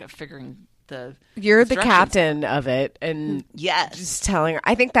work of figuring the You're the captain of it, and yes, just telling her.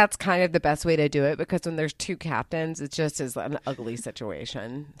 I think that's kind of the best way to do it, because when there's 2 captains, it just is an ugly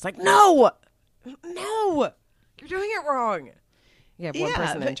situation. It's like, no, you're doing it wrong. You have one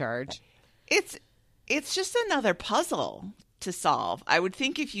person in charge. It's just another puzzle to solve. I would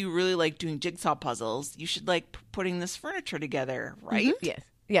think if you really like doing jigsaw puzzles, you should like putting this furniture together, right? Mm-hmm.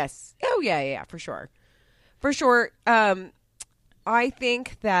 Yes. Oh, yeah, for sure. I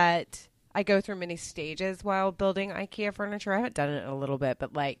think that I go through many stages while building IKEA furniture. I haven't done it in a little bit,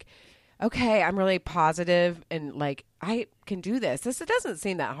 but okay, I'm really positive and I can do this. It doesn't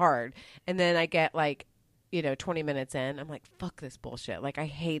seem that hard. And then I get 20 minutes in, I'm like, fuck this bullshit. I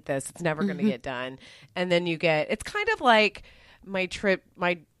hate this. It's never going to get done. And then it's kind of like my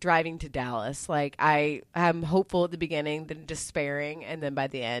driving to Dallas. I am hopeful at the beginning, then despairing. And then by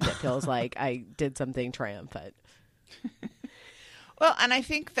the end, it feels like I did something triumphant. Well, and I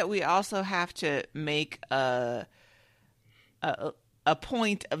think that we also have to make a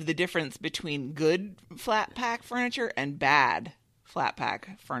point of the difference between good flat pack furniture and bad flat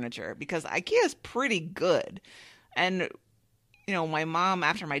pack furniture, because IKEA is pretty good. And, you know, my mom,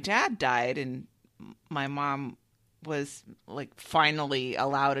 after my dad died, and my mom was like finally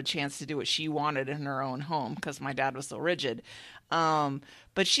allowed a chance to do what she wanted in her own home because my dad was so rigid.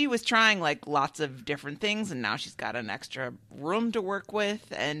 But she was trying like lots of different things, and now she's got an extra room to work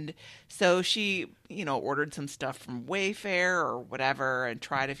with. And so she, you know, ordered some stuff from Wayfair or whatever and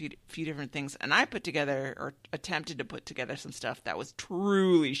tried a few different things. And I put together, or attempted to put together, some stuff that was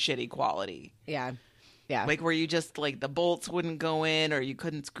truly shitty quality. Yeah. Yeah. Like where you just like the bolts wouldn't go in, or you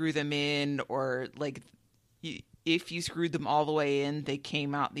couldn't screw them in, or like if you screwed them all the way in, they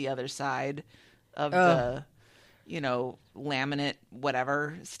came out the other side of the, you know, laminate,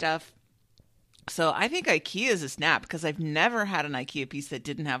 whatever stuff. So I think IKEA is a snap, because I've never had an IKEA piece that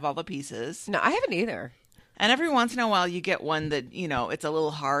didn't have all the pieces. No, I haven't either. And every once in a while you get one that, you know, it's a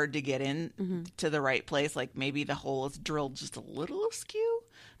little hard to get in to the right place. Like maybe the hole is drilled just a little askew,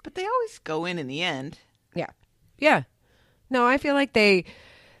 but they always go in the end. Yeah. Yeah. No, I feel like they,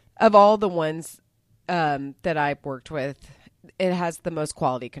 of all the ones that I've worked with, it has the most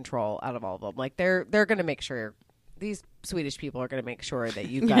quality control out of all of them. Like they're going to make sure, these Swedish people are going to make sure that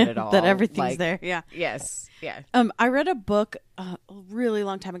you've got it all. That everything's like, there. Yeah. Yes. Yeah. I read a book a really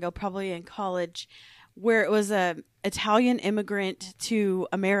long time ago, probably in college, where it was a Italian immigrant to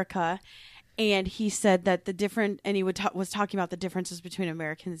America, and he said that the different, and he was talking about the differences between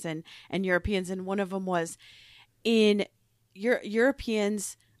Americans and Europeans, and one of them was in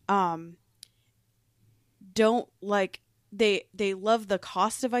Europeans don't like, they love the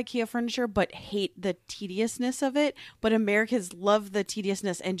cost of IKEA furniture but hate the tediousness of it, but Americans love the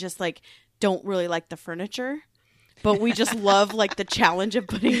tediousness and just like don't really like the furniture, but we just love like the challenge of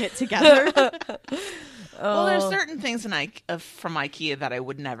putting it together. Well, there's certain things from IKEA that I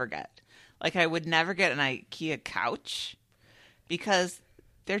would never get. Like I would never get an IKEA couch because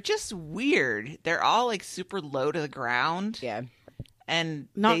they're just weird. They're all like super low to the ground. Yeah. And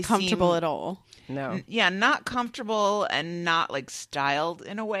Not comfortable at all. No. Yeah, not comfortable and not like styled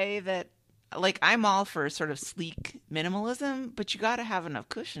in a way that, like, I'm all for sort of sleek minimalism, but you got to have enough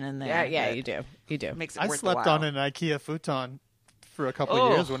cushion in there. Yeah, yeah, that you do. You do. Makes it I worth slept the while. on an IKEA futon for a couple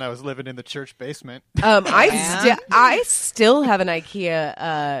of years when I was living in the church basement. I still have an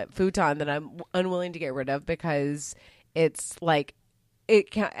IKEA futon that I'm unwilling to get rid of because it's like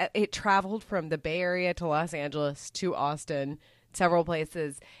it traveled from the Bay Area to Los Angeles to Austin, several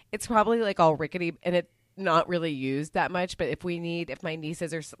places. It's probably like all rickety and it's not really used that much. But if my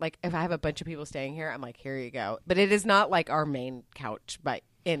nieces are like, if I have a bunch of people staying here, I'm like, here you go. But it is not like our main couch by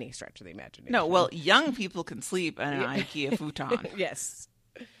any stretch of the imagination. No, well, young people can sleep on an IKEA futon. Yes.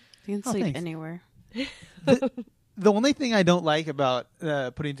 You can sleep thanks. anywhere. The only thing I don't like about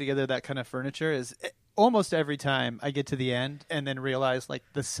putting together that kind of furniture is almost every time I get to the end and then realize like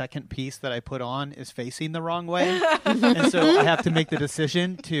the second piece that I put on is facing the wrong way. And so I have to make the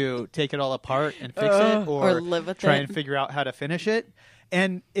decision to take it all apart and fix it or live with try it. and figure out how to finish it.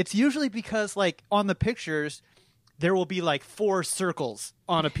 And it's usually because like on the pictures, there will be like 4 circles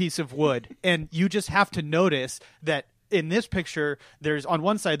on a piece of wood. And you just have to notice that in this picture, there's on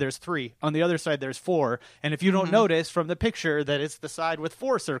one side there's 3, on the other side there's 4, and if you don't notice from the picture that it's the side with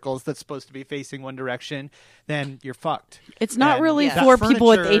 4 circles that's supposed to be facing one direction, then you're fucked. It's not And really that for people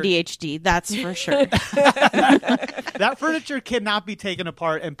with furniture- ADHD, that's for sure. That furniture cannot be taken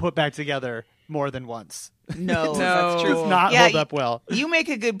apart and put back together more than once. No, that's true. Does not Yeah, hold up well. You make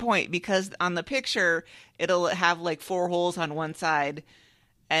a good point, because on the picture, it'll have like 4 holes on one side,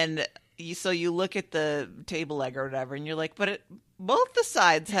 and so you look at the table leg or whatever, and you're like, but both the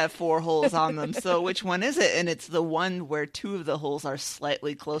sides have 4 holes on them, so which one is it? And it's the one where 2 of the holes are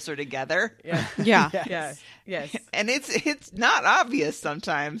slightly closer together. Yeah. Yeah. Yeah. Yes. And it's not obvious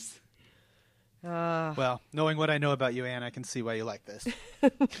sometimes. Well, knowing what I know about you, Anne, I can see why you like this.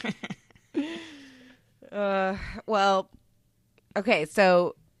 Well, okay,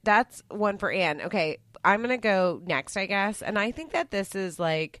 so that's one for Anne. Okay, I'm going to go next, I guess. And I think that this is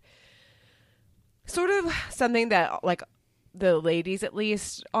like sort of something that like the ladies, at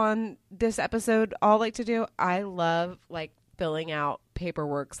least on this episode, all like to do. I love like filling out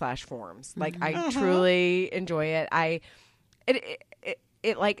paperwork / forms. Like I truly enjoy it.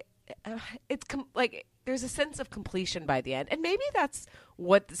 Like there's a sense of completion by the end, and maybe that's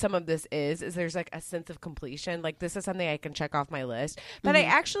what some of this is there's like a sense of completion. Like this is something I can check off my list, but I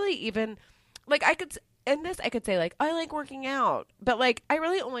actually even like in this, I could say, like, I like working out. But, like, I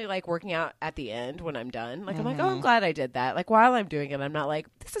really only like working out at the end when I'm done. Like, I'm like, oh, I'm glad I did that. Like, while I'm doing it, I'm not like,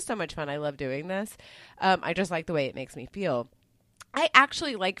 this is so much fun. I love doing this. I just like the way it makes me feel. I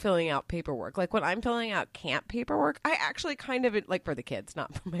actually like filling out paperwork. Like, when I'm filling out camp paperwork, I actually kind of, like, for the kids,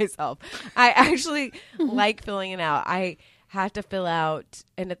 not for myself. I actually like filling it out. I had to fill out,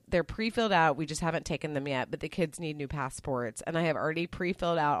 and they're pre-filled out. We just haven't taken them yet, but the kids need new passports, and I have already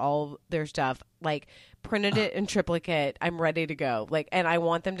pre-filled out all their stuff, like printed it in triplicate. I'm ready to go. Like, and I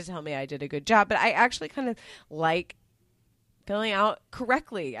want them to tell me I did a good job, but I actually kind of like filling out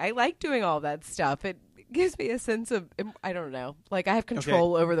correctly. I like doing all that stuff. It gives me a sense of, I don't know, like I have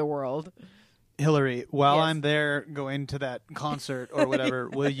control over the world. Hillary, while Yes. I'm there going to that concert or whatever,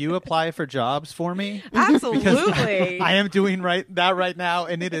 will you apply for jobs for me? Absolutely. I am doing that right now,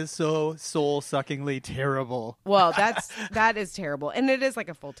 and it is so soul-suckingly terrible. Well, that is terrible. And it is like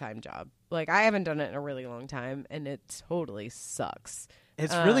a full-time job. Like, I haven't done it in a really long time, and it totally sucks.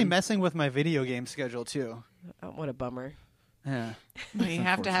 It's really messing with my video game schedule, too. Oh, what a bummer. Yeah. Well, you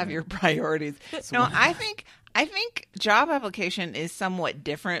have to have your priorities. No, I think job application is somewhat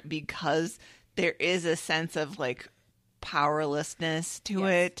different because there is a sense of like powerlessness to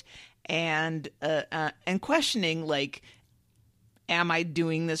it, and questioning like, am I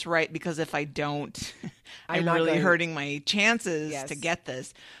doing this right? Because if I don't, I'm not really going- hurting my chances Yes. to get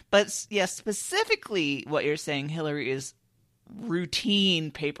this. But yes, specifically what you're saying, Hillary, is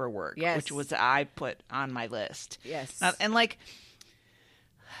routine paperwork, Yes. which was I put on my list. Yes. And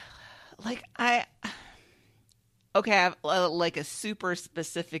I have like a super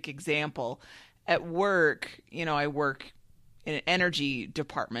specific example. At work, I work in an energy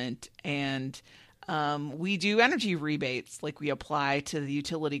department, and we do energy rebates. Like, we apply to the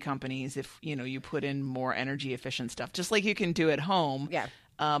utility companies if, you put in more energy efficient stuff, just like you can do at home. Yeah.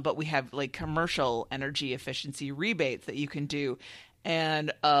 But we have like commercial energy efficiency rebates that you can do.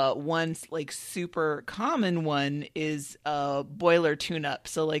 And one like super common one is boiler tune-up.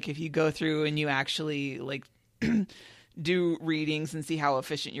 So like if you go through and you actually like do readings and see how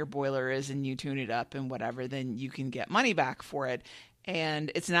efficient your boiler is and you tune it up and whatever, then you can get money back for it.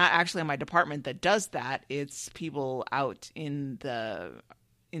 And it's not actually my department that does that. It's people out in the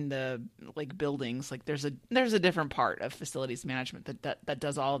like buildings. Like there's a different part of facilities management that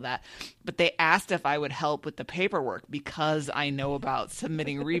does all of that. But they asked if I would help with the paperwork because I know about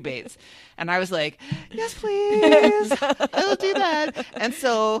submitting rebates. And I was like, yes, please. I'll do that. And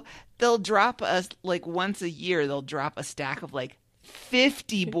so they'll drop us like once a year, they'll drop a stack of like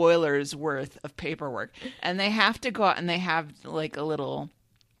 50 boilers worth of paperwork. And they have to go out and they have like a little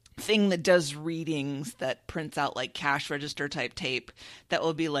thing that does readings that prints out like cash register type tape that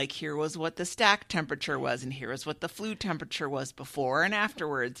will be like, here was what the stack temperature was, and here was what the flue temperature was before and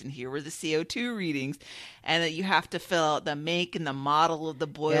afterwards, and here were the CO2 readings, and that you have to fill out the make and the model of the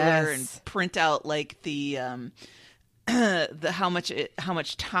boiler and print out like the how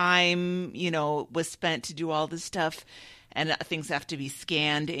much time was spent to do all this stuff, and things have to be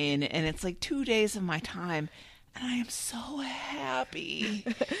scanned in, and it's like 2 days of my time. And I am so happy,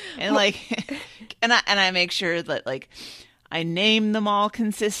 and and I make sure that like I name them all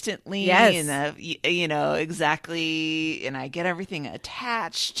consistently, Yes. and exactly, and I get everything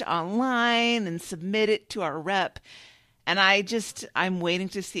attached online and submit it to our rep. And I'm waiting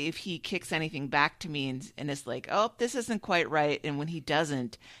to see if he kicks anything back to me and is like, oh, this isn't quite right. And when he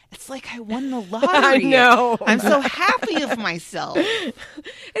doesn't, it's like I won the lottery. I know. I'm so happy of myself.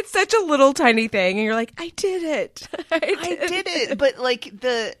 It's such a little tiny thing, and you're like, I did it. I did it. But like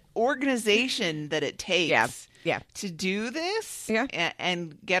the organization that it takes Yeah. to do this Yeah.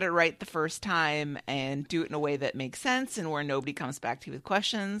 and get it right the first time and do it in a way that makes sense and where nobody comes back to you with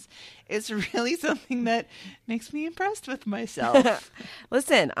questions is really something that makes me impressed with myself.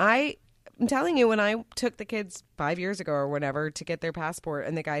 Listen, I'm telling you, when I took the kids 5 years ago or whatever to get their passport,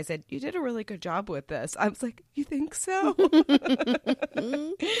 and the guy said, you did a really good job with this. I was like, you think so?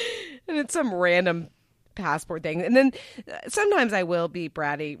 And it's some random passport thing. And then sometimes I will be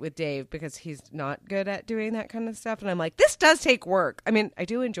bratty with Dave because he's not good at doing that kind of stuff. And I'm like, this does take work. I mean, I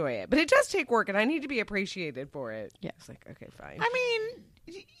do enjoy it, but it does take work, and I need to be appreciated for it. Yeah. It's like, okay, fine. I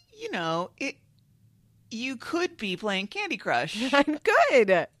mean, you could be playing Candy Crush, I'm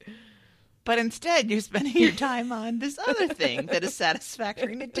good. but instead you're spending your time on this other thing that is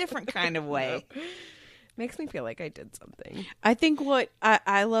satisfactory in a different kind of way. Makes me feel like I did something. I think what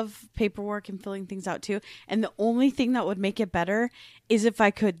I love paperwork and filling things out too. And the only thing that would make it better is if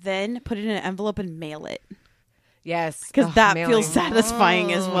I could then put it in an envelope and mail it. Yes. Because Ugh, that mailing. feels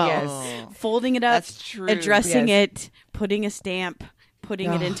satisfying as well. Yes. Folding it up, That's true. addressing Yes. it, putting a stamp,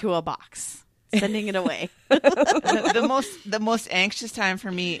 putting it into a box. sending it away. The most anxious time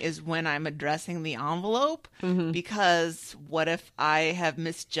for me is when I'm addressing the envelope, because what if I have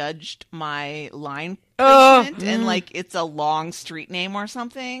misjudged my line placement and like it's a long street name or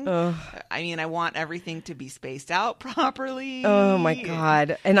something? I mean, I want everything to be spaced out properly. Oh my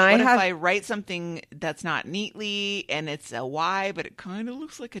God. And What if I write something that's not neatly and it's a Y, but it kind of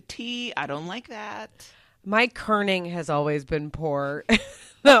looks like a T? I don't like that. My kerning has always been poor.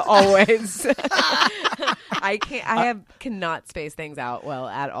 Always. I cannot space things out well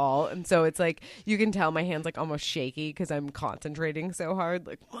at all. And so it's like, you can tell my hand's like almost shaky because I'm concentrating so hard.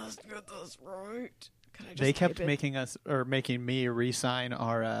 Like, let's get this right. They kept making me re-sign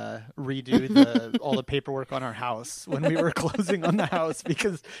our redo all the paperwork on our house when we were closing on the house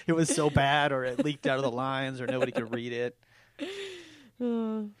because it was so bad or it leaked out of the lines or nobody could read it.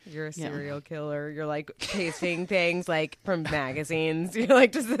 You're a serial killer. You're like pasting things like from magazines. You're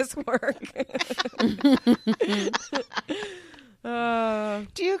like, does this work?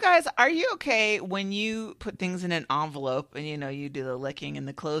 Do you guys, are you okay when you put things in an envelope and you do the licking and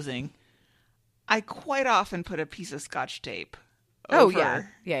the closing? I quite often put a piece of Scotch tape over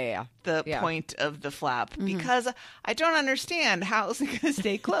the point of the flap because I don't understand how is it going to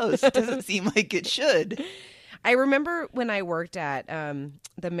stay closed. It doesn't seem like it should. I remember when I worked at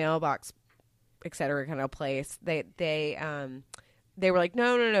the mailbox, et cetera, kind of place, they were like,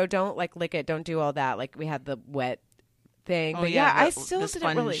 no, don't like lick it. Don't do all that. Like we had the wet thing. But I still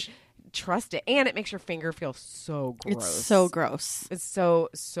didn't really trust it. And it makes your finger feel so gross. It's so gross. It's so,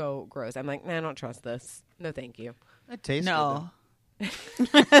 so gross. I'm like, nah, I don't trust this. No, thank you. It tastes no.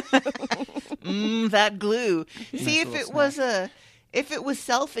 That glue. See, if it was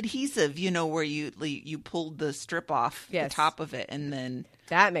self-adhesive, where you pulled the strip off the top of it and then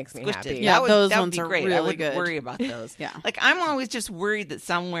that makes me squished happy. it. Yeah, those that would ones be are great. really I wouldn't good. worry about those. Yeah. Like I'm always just worried that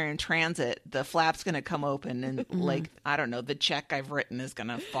somewhere in transit the flap's going to come open and like I don't know, the check I've written is going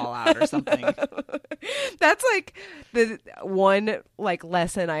to fall out or something. That's like the one like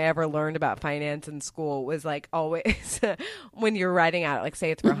lesson I ever learned about finance in school was like always when you're writing out, like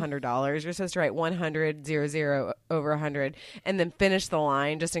say it's for $100, you're supposed to write 100 0 over 100 and then finish the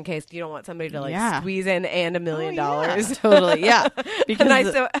line just in case you don't want somebody to like squeeze in and $1 million. Totally, yeah. Because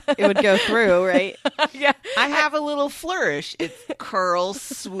it would go through, right? Yeah. I have a little flourish. It's curl,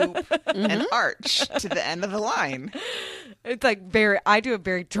 swoop, and arch to the end of the line. It's like I do a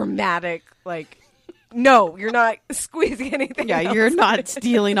very dramatic, like, no, you're not squeezing anything. Yeah, else. you're not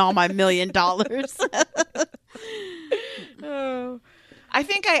stealing all my $1 million. I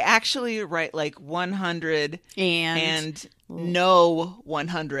think I actually write like 100 and no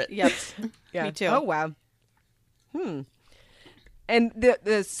 100. Yep. Yeah. Me too. Oh, wow. And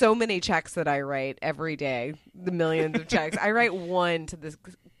the so many checks that I write every day, the millions of checks. I write one to this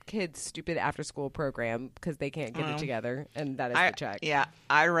kid's stupid after-school program because they can't get it together, and that is the check. Yeah,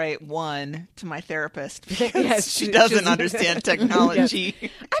 I write one to my therapist because she doesn't understand technology.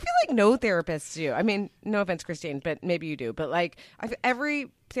 Yes. I feel like no therapists do. I mean, no offense, Christine, but maybe you do. But like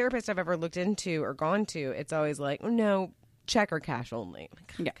every therapist I've ever looked into or gone to, it's always like, no, check or cash only.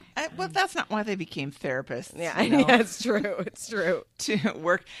 Yeah. Well, that's not why they became therapists. Yeah, yeah, it's true. It's true. To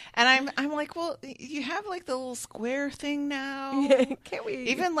work, and I'm like, well, you have like the little square thing now. Can't we?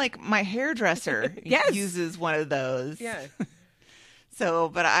 Even like my hairdresser uses one of those. Yeah. So,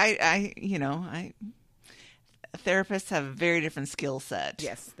 but I therapists have a very different skill set.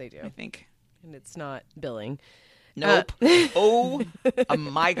 Yes, they do. I think, and it's not billing. Nope. Oh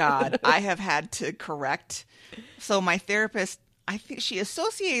my God. I have had to correct. So my therapist, I think she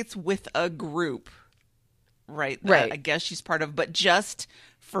associates with a group, right? That I guess she's part of, but just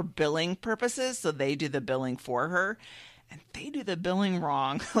for billing purposes. So they do the billing for her and they do the billing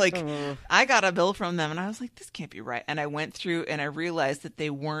wrong. Like I got a bill from them and I was like, this can't be right. And I went through and I realized that they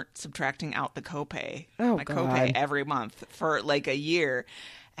weren't subtracting out the copay. My copay every month for like a year.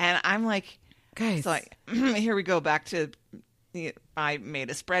 And I'm like, guys, so here we go back to, I made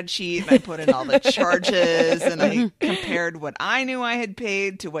a spreadsheet and I put in all the charges and I compared what I knew I had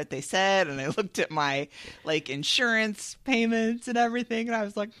paid to what they said. And I looked at my like insurance payments and everything. And I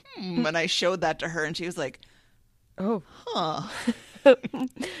was like, and I showed that to her and she was like, oh, huh.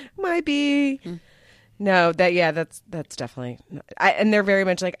 Might be. No, that's definitely, and they're very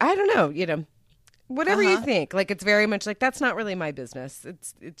much like, I don't know, whatever you think. Like, it's very much like, that's not really my business.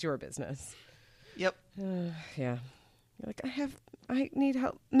 It's your business. Yep. Yeah. You're like, I need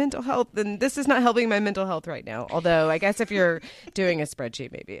help, mental health, and this is not helping my mental health right now. Although I guess if you're doing a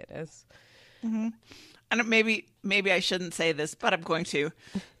spreadsheet, maybe it is. Mm-hmm. And maybe I shouldn't say this, but I'm going to.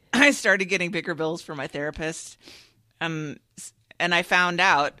 I started getting bigger bills for my therapist, and and I found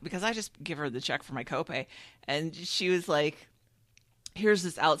out because I just give her the check for my copay, and she was like, here's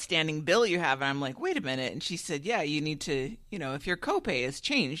this outstanding bill you have. And I'm like, wait a minute. And she said, yeah, you need to, if your copay has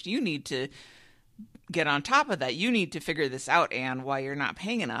changed, you need to get on top of that. You need to figure this out, Anne, why you're not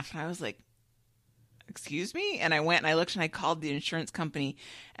paying enough. And I was like, excuse me? And I went and I looked and I called the insurance company,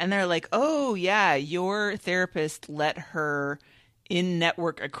 and they're like, oh yeah, your therapist let her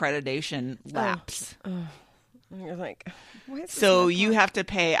in-network accreditation lapse. And you're like, so you have to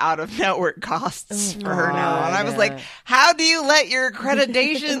pay out-of-network costs for her now. And I was like, how do you let your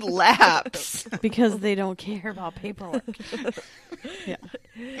accreditation lapse? Because they don't care about paperwork. Yeah.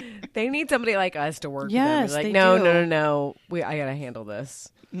 They need somebody like us to work Yes, with them. they Like, do. no. I got to handle this.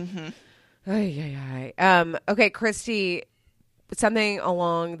 Okay, Christy, something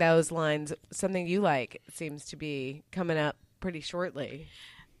along those lines, something you like seems to be coming up pretty shortly.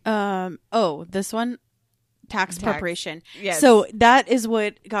 This one, tax preparation. Yes. So that is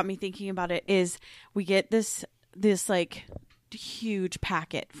what got me thinking about it. Is we get this like huge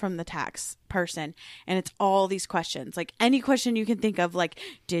packet from the tax person, and it's all these questions, like any question you can think of, like,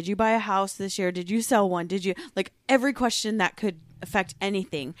 did you buy a house this year? Did you sell one? Did you, like, every question that could affect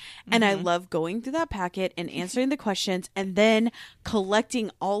anything. And I love going through that packet and answering the questions and then collecting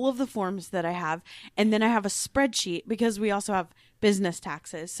all of the forms that I have. And then I have a spreadsheet because we also have business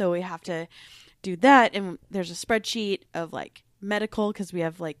taxes. So we have to do that. And there's a spreadsheet of like medical, because we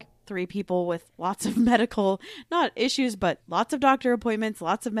have like 3 people with lots of medical, not issues, but lots of doctor appointments,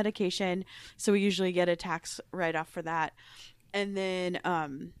 lots of medication. So we usually get a tax write-off for that. And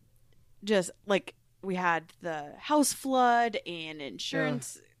then just like, we had the house flood and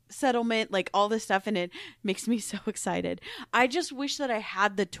insurance settlement, like all this stuff, and it makes me so excited. I just wish that I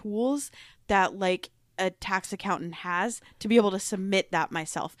had the tools that like a tax accountant has to be able to submit that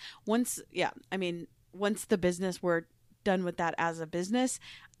myself. Once the business, we're done with that as a business,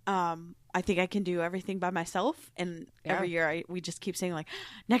 I think I can do everything by myself. And every year we just keep saying like,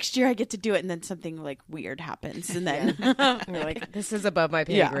 next year I get to do it, and then something like weird happens, and then You're like, this is above my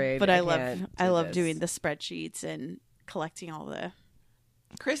pay grade. But I love this. doing the spreadsheets and collecting all the.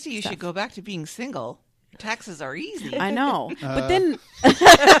 Christy, you should go back to being single. Taxes are easy. I know, but then,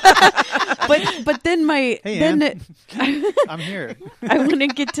 but then I'm here. I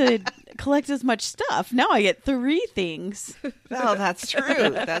wouldn't get to collect as much stuff. Now I get 3 things. Oh, that's true.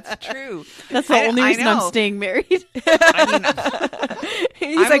 That's true. That's the only reason I'm staying married. I mean,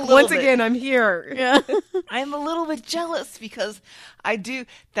 He's I'm like, a little once bit- again, I'm here. Yeah. I'm a little bit jealous because I do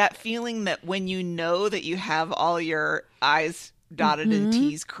that feeling that when you know that you have all your I's dotted and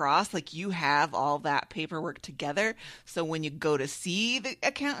T's crossed, like you have all that paperwork together. So when you go to see the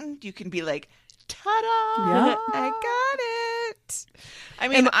accountant, you can be like, ta-da, Yeah. I got it. I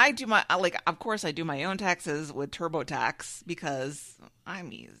mean, I do of course I do my own taxes with TurboTax because I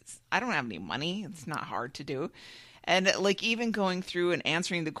don't have any money. It's not hard to do. And like even going through and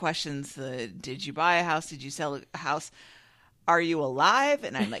answering the questions, did you buy a house? Did you sell a house? Are you alive?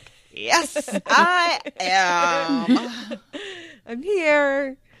 And I'm like, yes, I am. I'm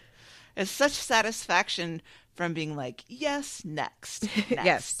here. It's such satisfaction from being like, yes, next.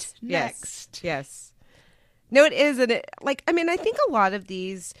 Yes. No, it is. And I think a lot of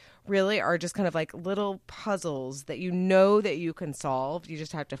these really are just kind of like little puzzles that you know that you can solve. You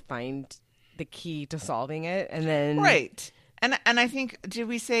just have to find the key to solving it. And then. Right. And I think, did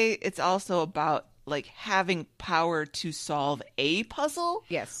we say it's also about like having power to solve a puzzle?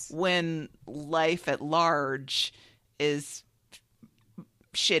 Yes. When life at large is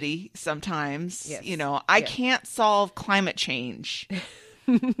shitty sometimes. Yes. I can't solve climate change,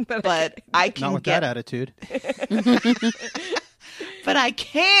 but I can Not with get that attitude. but I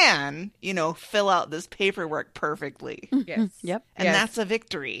can, fill out this paperwork perfectly. Yes. Yep. And Yes. that's a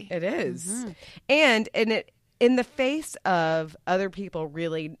victory. It is. And it in the face of other people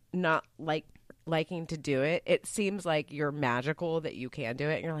really not liking to do it, it seems like you're magical that you can do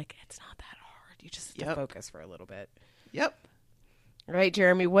it. And you're like, it's not that hard. You just have to focus for a little bit. Yep. All right,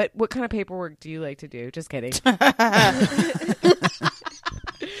 Jeremy, what kind of paperwork do you like to do? Just kidding.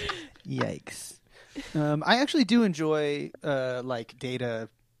 Yikes. I actually do enjoy like data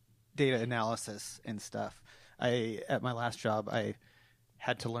analysis and stuff. At my last job, I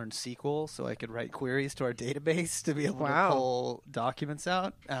had to learn SQL so I could write queries to our database to be able to pull documents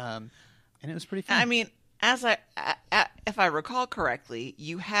out, and it was pretty fun. I mean, if I recall correctly,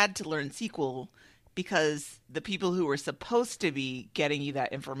 you had to learn SQL because the people who were supposed to be getting you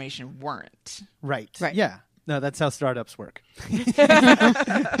that information weren't. Right. Right. Yeah. No, that's how startups work.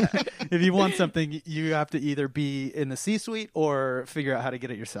 If you want something, you have to either be in the C-suite or figure out how to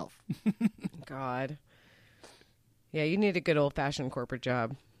get it yourself. God. Yeah, you need a good old-fashioned corporate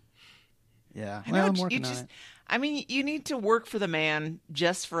job. Yeah. I Well, know, I'm you working on just, it. I mean, you need to work for the man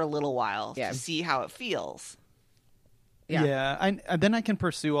just for a little while Yeah. to see how it feels. Yeah. Then I can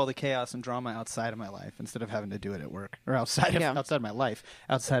pursue all the chaos and drama outside of my life instead of having to do it at work or outside of my life,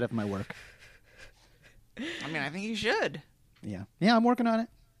 outside of my work. I mean, I think you should. Yeah. Yeah, I'm working on it.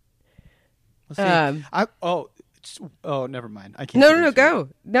 Let's see. Never mind. I can't. No, get no, no, into it. go.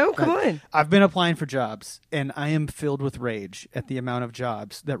 No, come on. I've been applying for jobs, and I am filled with rage at the amount of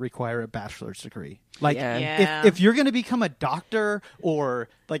jobs that require a bachelor's degree. Like, Yeah. Yeah. if you're going to become a doctor or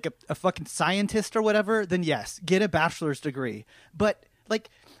like a fucking scientist or whatever, then yes, get a bachelor's degree. But like,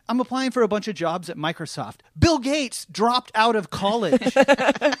 I'm applying for a bunch of jobs at Microsoft. Bill Gates dropped out of college.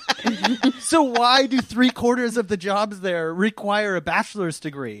 So why do 3/4 of the jobs there require a bachelor's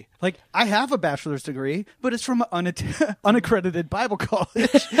degree? Like, I have a bachelor's degree, but it's from an unaccredited Bible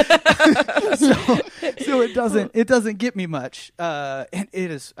college. so it doesn't get me much. And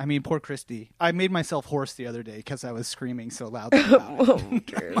it is, I mean, poor Christy. I made myself hoarse the other day because I was screaming so loudly about it.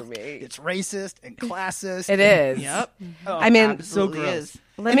 Dear me. It's racist and classist. It is. Yep. I mean, Absolutely gross. is.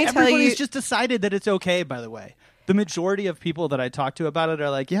 let me And tell everybody's you. just decided that it's okay, by the way. The majority of people that I talk to about it are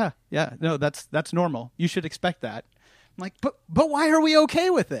like, yeah, no, that's normal. You should expect that. I'm like, but why are we okay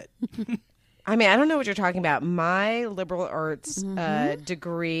with it? I mean, I don't know what you're talking about. My liberal arts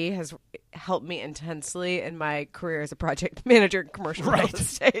degree has helped me intensely in my career as a project manager in commercial real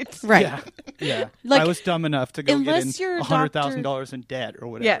estate. Right. Yeah. Like, I was dumb enough to go get unless in you're a $100,000 in debt or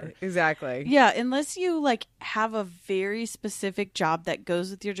Yeah, whatever. exactly. Yeah, unless you like have a very specific job that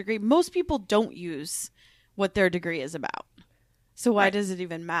goes with your degree, most people don't use what their degree is about. So why does it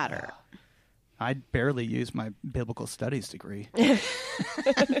even matter? I barely use my biblical studies degree.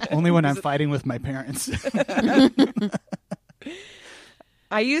 Only when I'm fighting with my parents.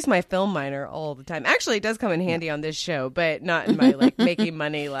 I use my film minor all the time. Actually, it does come in handy on this show, but not in my like making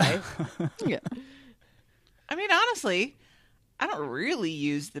money life. Yeah. I mean, honestly, I don't really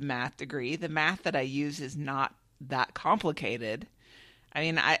use the math degree. The math that I use is not that complicated. I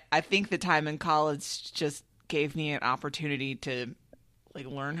mean, I think the time in college just gave me an opportunity to like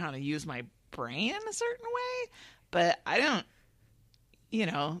learn how to use my brain in a certain way, but I don't,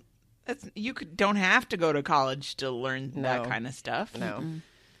 don't have to go to college to learn that No. kind of stuff. No.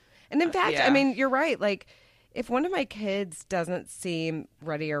 And in fact, yeah. I mean, you're right. Like, if one of my kids doesn't seem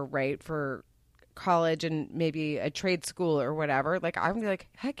ready or right for college and maybe a trade school or whatever, like, I'm be like,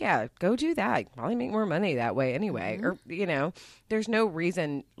 heck yeah, go do that. You probably make more money that way anyway. Or, there's no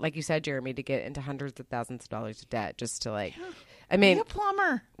reason, like you said, Jeremy, to get into hundreds of thousands of dollars of debt just to like, I mean, Be a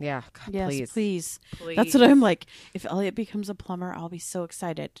plumber. yeah, God, Yes, please. please. That's what I'm like. If Elliot becomes a plumber, I'll be so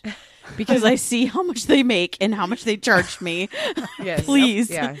excited because I see how much they make and how much they charge me. Yes. Please.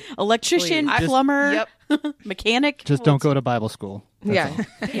 Yeah. Electrician, Please. plumber, Yep. mechanic. Just don't go to Bible school. Yeah.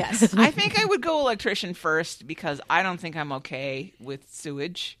 Yes. I think I would go electrician first because I don't think I'm okay with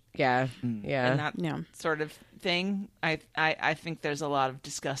sewage Yeah. and Yeah. that Yeah. sort of thing. I think there's a lot of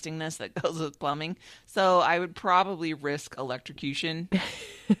disgustingness that goes with plumbing. So I would probably risk electrocution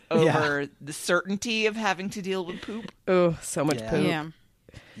over the certainty of having to deal with poop. Oh, so much Yeah. poop. Yeah.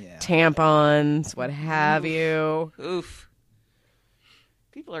 Yeah. Tampons, what have you. Oof.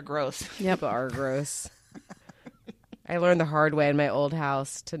 People are gross. People are gross. I learned the hard way in my old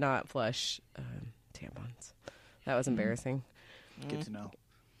house to not flush tampons. That was embarrassing. Good to know.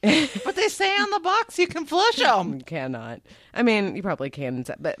 But they say on the box you can flush them. You cannot. I mean, you probably can,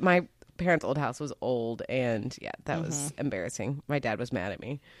 but my parents' old house was old, and yeah, that was embarrassing. My dad was mad at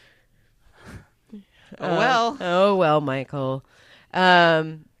me. Oh well, Michael.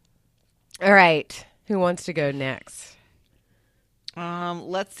 All right, who wants to go next?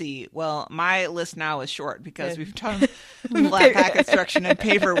 Let's see. Well, my list now is short because we've done flat pack instruction and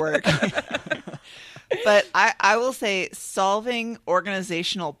paperwork. But I will say solving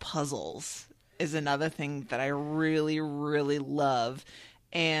organizational puzzles is another thing that I really, really love.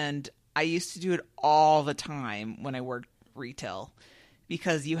 And I used to do it all the time when I worked retail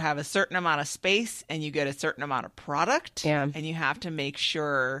because you have a certain amount of space and you get a certain amount of product. Yeah. And you have to make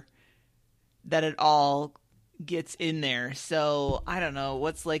sure that it all gets in there. So I don't know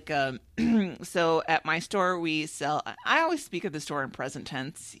what's like so at my store we sell, I always speak of the store in present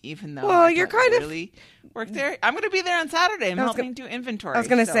tense even though Well, I you're don't kind of- really work there. I'm going to be there on Saturday. I'm I was helping do inventory. I was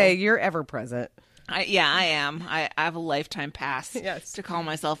going to so- say you're ever present. I am. I have a lifetime pass Yes. to call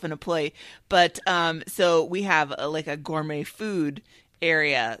myself an employee. But so we have like a gourmet food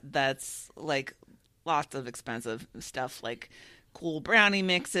area that's like lots of expensive stuff like cool brownie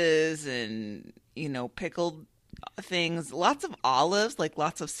mixes and pickled things, lots of olives, like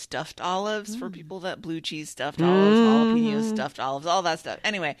lots of stuffed olives for people that blue cheese stuffed olives, jalapeno stuffed olives, all that stuff.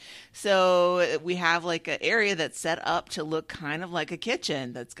 Anyway, so we have like an area that's set up to look kind of like a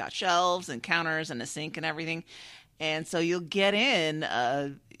kitchen that's got shelves and counters and a sink and everything. And so you'll get in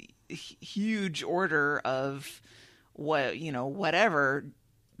a huge order of whatever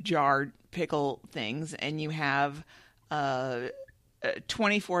jarred pickle things, and you have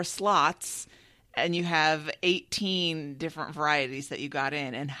 24 slots, and you have 18 different varieties that you got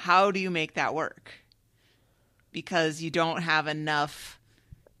in. And how do you make that work? Because you don't have enough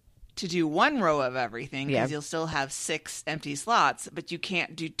to do one row of everything, because you'll still have 6 empty slots, but you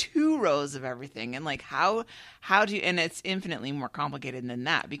can't do 2 rows of everything. And like, how do you, and it's infinitely more complicated than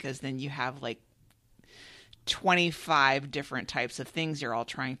that, because then you have like 25 different types of things you're all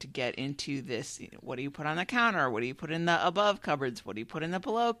trying to get into this. What do you put on the counter? What do you put in the above cupboards? What do you put in the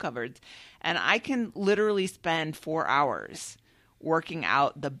below cupboards? And I can literally spend 4 hours working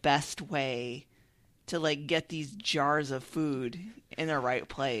out the best way to like get these jars of food in the right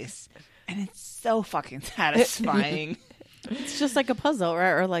place. And it's so fucking satisfying. It's just like a puzzle, right?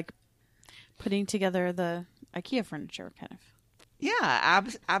 Or like putting together the IKEA furniture, kind of. Yeah,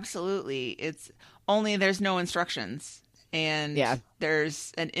 absolutely. It's only there's no instructions, and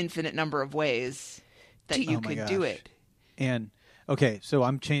there's an infinite number of ways that you could do it. And okay, so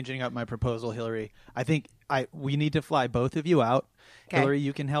I'm changing up my proposal, Hillary. I think we need to fly both of you out. Okay. Hillary,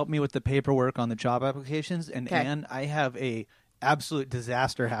 you can help me with the paperwork on the job applications, and Anne, I have a absolute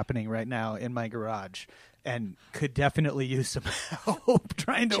disaster happening right now in my garage, and could definitely use some help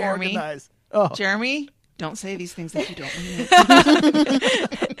trying to organize. Oh. Jeremy, don't say these things that you don't mean.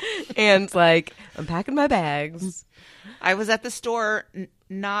 And like, I'm packing my bags. I was at the store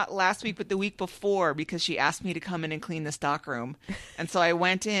not last week, but the week before, because she asked me to come in and clean the stockroom. And so I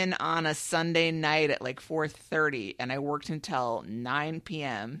went in on a Sunday night at like 4:30, and I worked until 9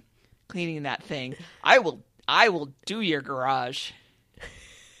 p.m. cleaning that thing. I will do your garage.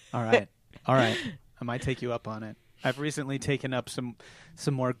 All right. I might take you up on it. I've recently taken up some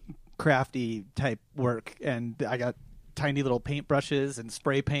more crafty type work, and I got tiny little paintbrushes and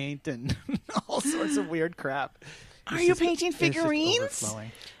spray paint and all sorts of weird crap. Are you painting figurines?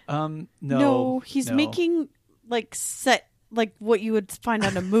 No, he's making like what you would find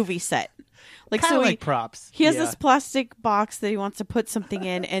on a movie set. Like, so like props. He has this plastic box that he wants to put something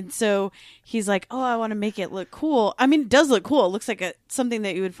in, and so he's like, "Oh, I want to make it look cool." I mean, it does look cool. It looks like something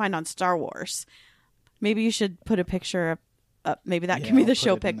that you would find on Star Wars. Maybe you should put a picture up. Maybe that can be the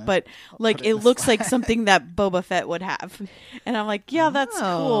show pic, but like it looks like something that Boba Fett would have. And I'm like, yeah, that's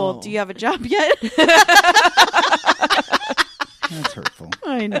cool. Do you have a job yet? That's hurtful.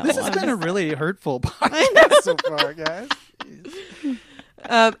 I know. This has been a really hurtful podcast so far, guys.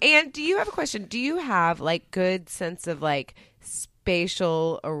 And do you have a question? Do you have like good sense of like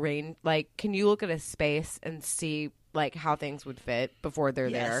spatial arrange? Like, can you look at a space and see like how things would fit before they're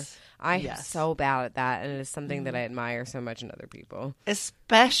there? I'm so bad at that, and it is something that I admire so much in other people.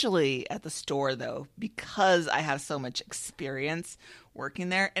 Especially at the store, though, because I have so much experience working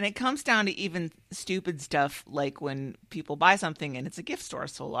there. And it comes down to even stupid stuff like when people buy something and it's a gift store.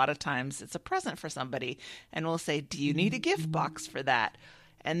 So a lot of times it's a present for somebody, and we'll say, do you need a gift box for that?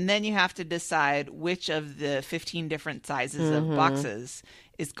 And then you have to decide which of the 15 different sizes of boxes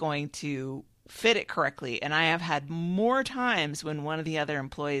is going to fit it correctly. And I have had more times when one of the other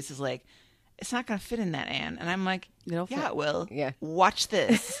employees is like, it's not going to fit in that, Anne. And I'm like, yeah, it will. Yeah. Watch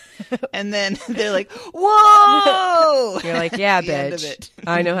this. And then they're like, whoa! You're like, yeah, bitch.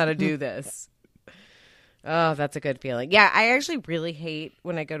 I know how to do this. Oh, that's a good feeling. Yeah, I actually really hate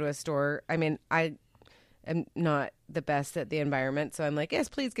when I go to a store. I mean, I am not the best at the environment, so I'm like, yes,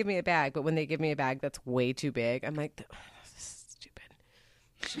 please give me a bag. But when they give me a bag that's way too big, I'm like, this is stupid.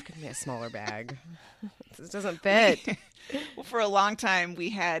 You should give me a smaller bag. This doesn't fit. Well, for a long time, we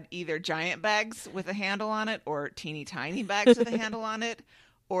had either giant bags with a handle on it or teeny tiny bags with a handle on it,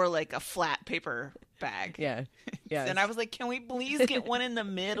 or like a flat paper bag. Yeah. Yeah. And I was like, can we please get one in the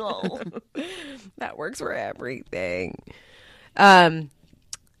middle? That works for everything.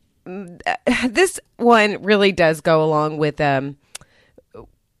 This one really does go along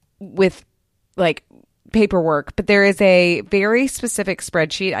with like paperwork, but there is a very specific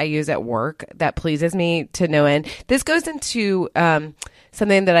spreadsheet I use at work that pleases me to no end. This goes into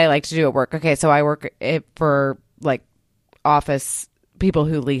something that I like to do at work. Okay, so I work for like office people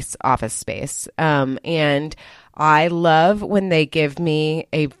who lease office space, and I love when they give me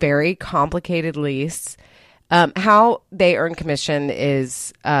a very complicated lease. How they earn commission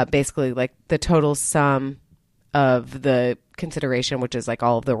is basically like the total sum of the consideration, which is like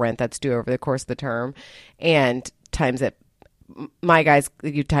all of the rent that's due over the course of the term, and times it. My guys,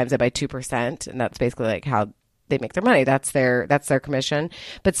 you times it by 2%, and that's basically like how they make their money. That's their commission.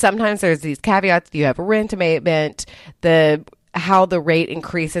 But sometimes there's these caveats. You have a rent abatement, how the rate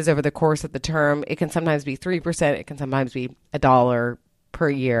increases over the course of the term. It can sometimes be 3%. It can sometimes be $1 per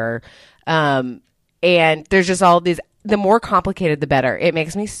year. And there's just all these. The more complicated, the better. It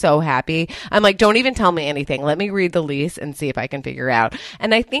makes me so happy. I'm like, don't even tell me anything. Let me read the lease and see if I can figure out.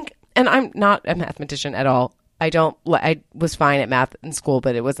 And I think, and I'm not a mathematician at all. I was fine at math in school,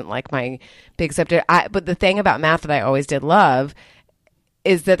 but it wasn't like my big subject. But the thing about math that I always did love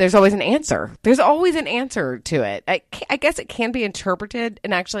is that there's always an answer. There's always an answer to it. I guess it can be interpreted.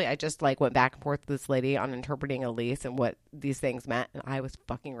 And actually, I just like went back and forth with this lady on interpreting a lease and what these things meant. And I was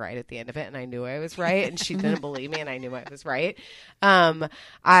fucking right at the end of it. And I knew I was right. And she didn't believe me. And I knew I was right.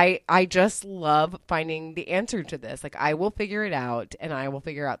 I just love finding the answer to this. Like, I will figure it out, and I will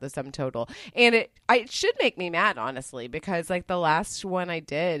figure out the sum total. And it should make me mad, honestly, because like the last one I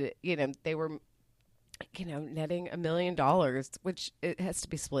did, they were netting $1 million, which it has to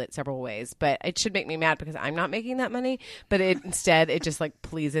be split several ways, but it should make me mad because I'm not making that money. But instead, it just like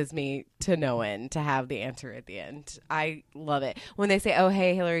pleases me to no end to have the answer at the end. I love it when they say, "Oh,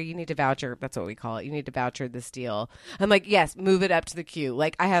 hey, Hillary, you need to voucher." That's what we call it. You need to voucher this deal. I'm like, yes, move it up to the queue.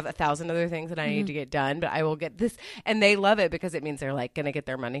 Like, I have 1,000 other things that I need to get done, but I will get this. And they love it because it means they're like going to get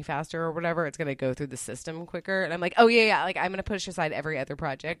their money faster or whatever. It's going to go through the system quicker. And I'm like, oh yeah. Like, I'm going to push aside every other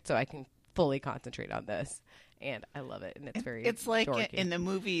project so I can fully concentrate on this, and I love it. And it's like dorky. In the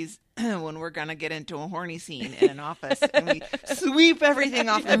movies when we're gonna get into a horny scene in an office and we sweep everything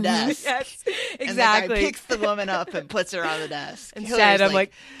off the desk. Yes, exactly. And the guy picks the woman up and puts her on the desk. Instead, I'm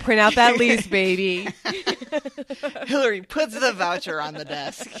like, print out that lease, baby. Hillary puts the voucher on the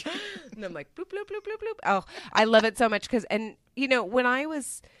desk, and I'm like, bloop bloop bloop bloop bloop. Oh, I love it so much because, and when I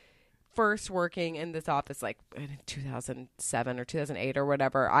was first working in this office, like in 2007 or 2008 or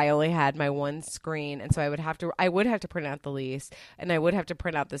whatever, I only had my one screen, and so I would have to print out the lease, and I would have to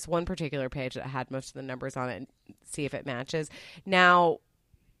print out this one particular page that had most of the numbers on it and see if it matches. Now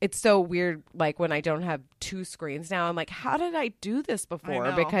it's so weird, like when I don't have two screens now, I'm like, how did I do this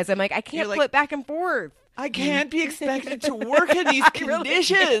before? Because I'm like, I can't flip back and forth. I can't be expected to work in these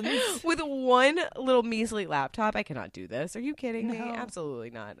conditions. With one little measly laptop, I cannot do this. Are you kidding me?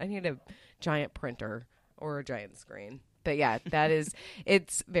 Absolutely not. I need a giant printer or a giant screen. But yeah,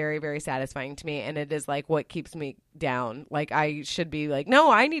 it's very, very satisfying to me. And it is like what keeps me down. Like, I should be like, no,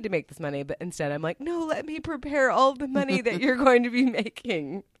 I need to make this money. But instead I'm like, no, let me prepare all the money that you're going to be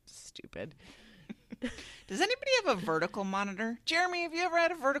making. Stupid. Does anybody have a vertical monitor? Jeremy, have you ever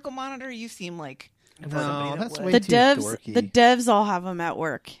had a vertical monitor? You seem like... No, that's way the too devs. dorky. The devs all have them at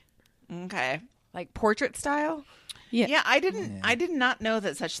work. Okay. Like portrait style? Yeah, I did not know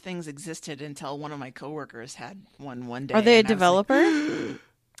that such things existed until one of my coworkers had one day. Are they a developer?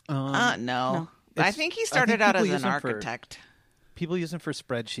 No. I think he started out as an architect. People use them for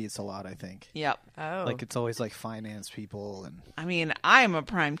spreadsheets a lot, I think. Yep. Oh. Like, it's always like finance people. And I mean, I'm a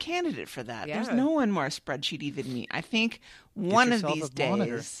prime candidate for that. Yeah. There's no one more spreadsheety than me. I think one of these days...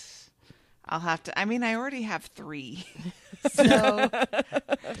 monitor. I'll have to. I mean, I already have 3. So,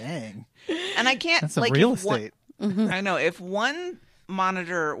 dang. And I can't. That's some like, real estate. I know. If one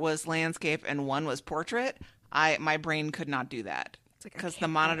monitor was landscape and one was portrait, my brain could not do that because the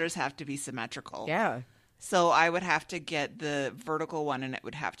monitors have to be symmetrical. Yeah. So I would have to get the vertical one, and it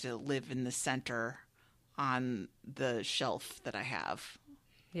would have to live in the center on the shelf that I have.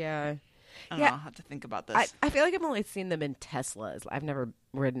 Yeah. I don't know. I'll have to think about this. I feel like I've only seen them in Teslas. I've never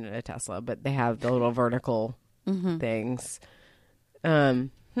ridden in a Tesla, but they have the little vertical things. I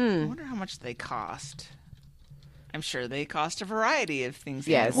wonder how much they cost. I'm sure they cost a variety of things.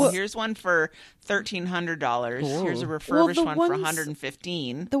 Yes. Well, here's one for $1,300. Here's a refurbished one for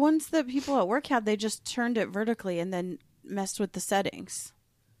 $115. The ones that people at work have, they just turned it vertically and then messed with the settings.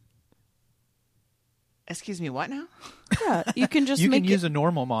 Excuse me, what now? Yeah, you can just you make can use a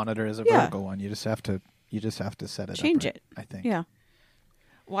normal monitor as a vertical one. You just have to set it change up, it. I think. Yeah.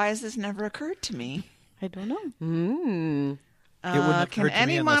 Why has this never occurred to me? I don't know. It wouldn't have can occurred to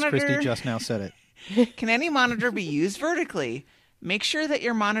any me unless monitor Christy just now said it. Can any monitor be used vertically? Make sure that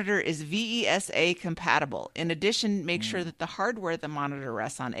your monitor is VESA compatible. In addition, make sure that the hardware the monitor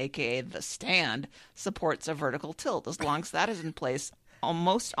rests on, aka the stand, supports a vertical tilt. As long as that is in place,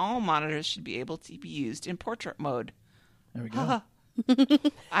 almost all monitors should be able to be used in portrait mode. There we go.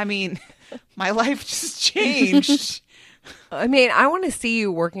 I mean, my life just changed. I mean, I want to see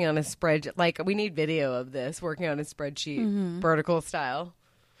you working on a spreadsheet. Like, we need video of this, working on a spreadsheet, vertical style.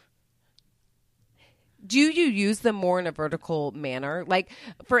 Do you use them more in a vertical manner? Like,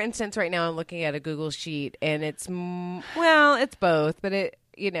 for instance, right now I'm looking at a Google sheet, and it's it's both, but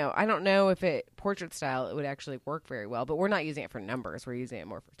I don't know if portrait style it would actually work very well. But we're not using it for numbers; we're using it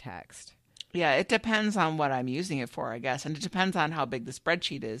more for text. Yeah, it depends on what I'm using it for, I guess, and it depends on how big the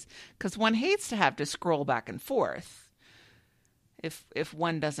spreadsheet is. Because one hates to have to scroll back and forth. If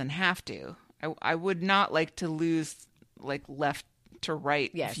one doesn't have to, I would not like to lose left to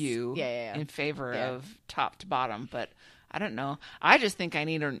right view in favor of top to bottom, but I don't know. I just think I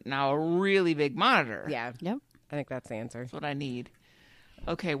need now a really big monitor. Yeah. Yep. I think that's the answer. That's what I need.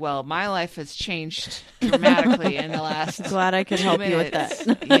 Okay, well, my life has changed dramatically in the last Glad I could help you with minutes.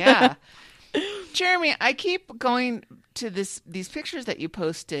 that. Yeah. Jeremy, I keep going to these pictures that you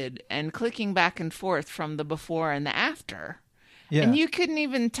posted and clicking back and forth from the before and the after. Yeah. And you couldn't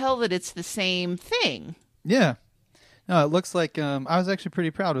even tell that it's the same thing. Yeah. No, it looks like I was actually pretty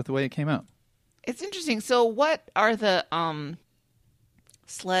proud with the way it came out. It's interesting. So what are the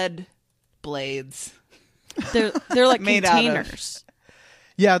sled blades? They're like Made out of- containers.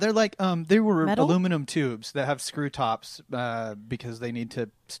 Yeah, they're like they were Metal? aluminum tubes that have screw tops because they need to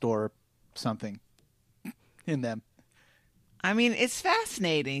store something in them. I mean, it's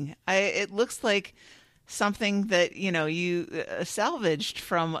fascinating. It looks like something that, you salvaged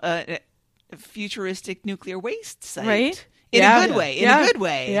from a futuristic nuclear waste site. Right? In Yeah. a good way. In Yeah. a good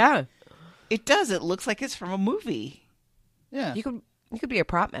way. Yeah. It does. It looks like it's from a movie. Yeah, You could be a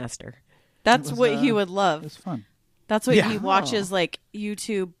prop master. That's It was, what he it would love. was fun. That's what Yeah. he watches, like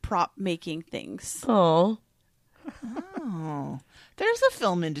YouTube prop making things. Oh. Oh. There's a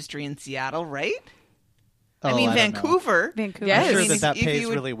film industry in Seattle, right? I Oh, mean, don't know. Vancouver. Vancouver. Yes. I'm I mean, sure that if pays you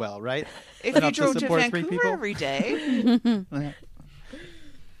would- really well, right? If Enough you to drove to support three Vancouver people? every day,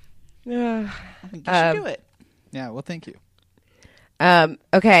 Yeah. I think you should do it. Yeah, well, thank you.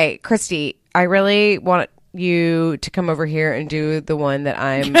 Okay, Christy, I really want you to come over here and do the one that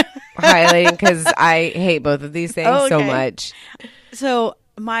I'm highlighting because I hate both of these things so Okay. much. So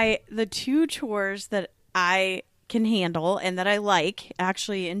the two chores that I can handle and that I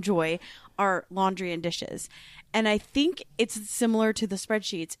actually enjoy are laundry and dishes. And I think it's similar to the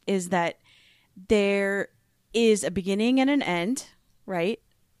spreadsheets is that there is a beginning and an end, right?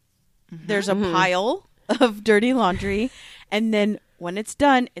 There's a pile of dirty laundry, and then when it's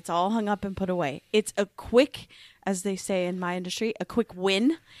done, it's all hung up and put away. It's a quick, as they say in my industry, a quick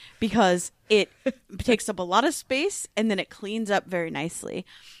win because it takes up a lot of space and then it cleans up very nicely.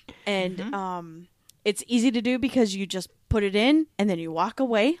 And it's easy to do because you just put it in and then you walk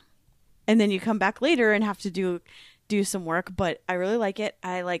away and then you come back later and have to do some work. But I really like it.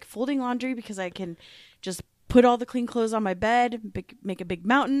 I like folding laundry because I can just put all the clean clothes on my bed, make a big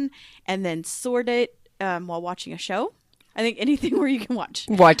mountain, and then sort it while watching a show. I think anything where you can watch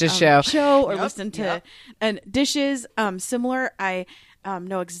A show. or listen to and dishes. Similar, I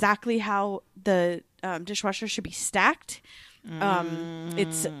know exactly how the dishwasher should be stacked.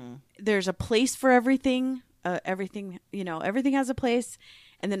 There's a place for everything. Everything has a place,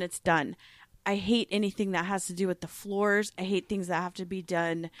 and then it's done. I hate anything that has to do with the floors. I hate things that have to be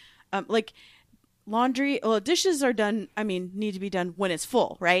done, like laundry. Well, dishes are done. I mean, need to be done when it's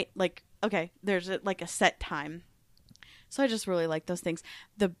full, right? Like, okay, there's a set time. So I just really like those things.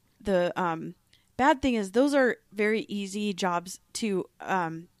 The bad thing is those are very easy jobs to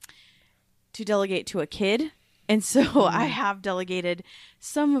delegate to a kid, and so I have delegated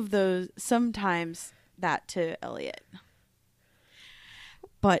sometimes that to Elliot.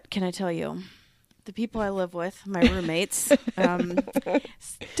 But can I tell you, the people I live with, my roommates,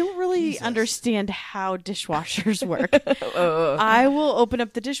 don't really understand how dishwashers work. I will open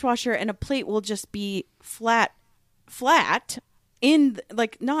up the dishwasher and a plate will just be flat in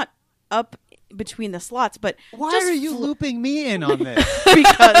not up between the slots, but Why just are you looping me in on this?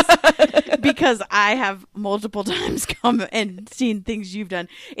 because I have multiple times come and seen things you've done.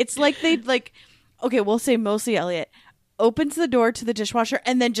 It's like okay, we'll say mostly Elliot opens the door to the dishwasher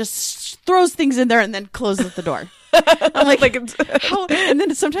and then just throws things in there and then closes the door. I'm like how? And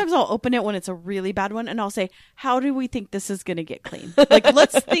then sometimes I'll open it when it's a really bad one and I'll say, how do we think this is going to get clean? Like,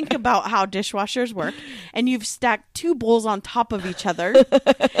 let's think about how dishwashers work. And you've stacked two bowls on top of each other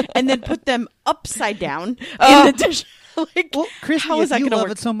and then put them upside down in the dish. Like, Well, Christy, how is if that you going to love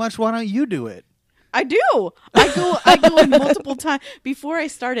work? it so much, why don't you do it? I do. I go in multiple times before I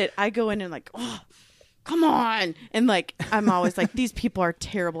start it. I go in and like, oh, come on, and like I'm always like, these people are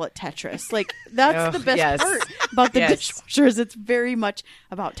terrible at Tetris. Like that's the best part about the dishwashers. It's very much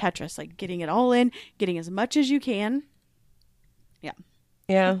about Tetris, like getting it all in, getting as much as you can.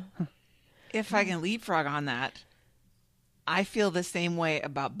 Yeah. If I can leapfrog on that, I feel the same way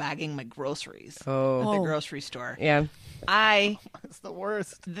about bagging my groceries at the Oh. grocery store. Yeah. It's the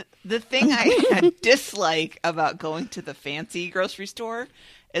worst. The thing I dislike about going to the fancy grocery store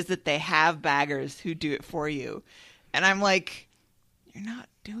is that they have baggers who do it for you. And I'm like, you're not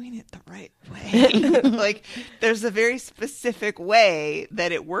doing it the right way. Like, there's a very specific way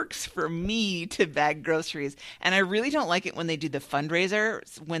that it works for me to bag groceries. And I really don't like it when they do the fundraiser,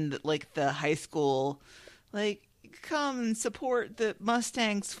 when the high school, like, come and support the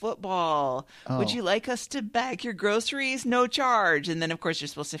Mustangs football. Oh. Would you like us to bag your groceries? No charge. And then, of course, you're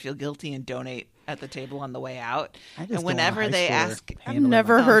supposed to feel guilty and donate at the table on the way out. I just And don't want a whenever high they schooler ask, I've handling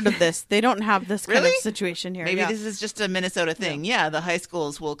never my- heard of this. They don't have this kind Really? of situation here. maybe Yeah. this is just a Minnesota thing. Yeah, the high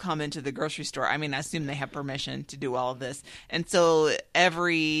schools will come into the grocery store. I mean, I assume they have permission to do all of this. And so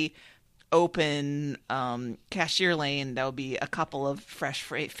every open cashier lane, there'll be a couple of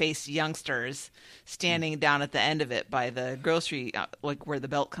fresh-faced youngsters standing down at the end of it by the grocery, like where the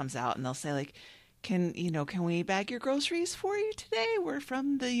belt comes out, and they'll say, like, can we bag your groceries for you today? We're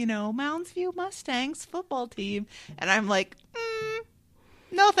from the, Mounds View Mustangs football team. And I'm like,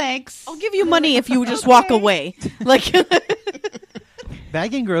 no thanks. I'll give you money if you just walk away. Like,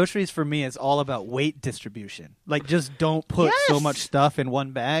 Bagging groceries for me is all about weight distribution. Like, just don't put so Yes. much stuff in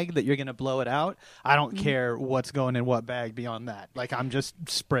one bag that you're going to blow it out. I don't care what's going in what bag beyond that. Like, I'm just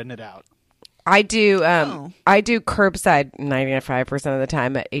spreading it out. I do. Oh. I do curbside 95% of the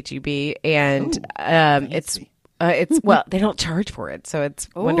time at HEB, and it's well, they don't charge for it, so it's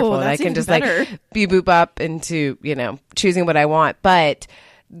wonderful. And I that's can even just better. like beep boop up into choosing what I want. But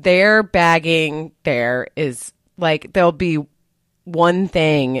their bagging there is like there'll be one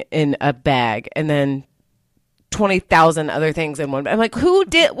thing in a bag, and then 20,000 other things in one. I'm like, who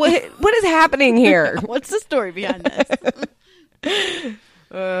did what? What is happening here? what's the story behind this?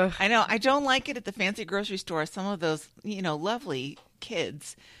 I know. I don't like it at the fancy grocery store. Some of those, lovely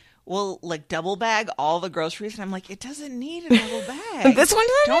kids will like double bag all the groceries, and I'm like, it doesn't need a double bag. This one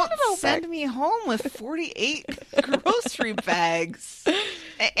doesn't don't need a double send bag. me home with 48 grocery bags.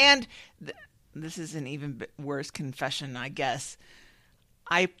 And this is an even worse confession, I guess.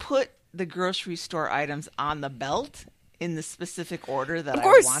 I put the grocery store items on the belt in the specific order that Of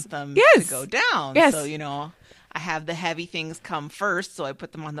course. I want them Yes. to go down. Yes. So, I have the heavy things come first, so I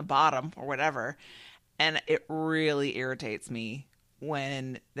put them on the bottom or whatever. And it really irritates me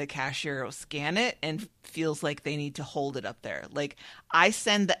when the cashier will scan it and feels like they need to hold it up there. Like, I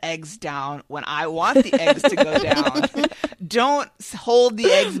send the eggs down when I want the eggs to go down. Don't hold the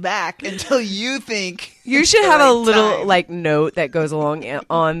eggs back until you think You it's should the have a right little time. like note that goes along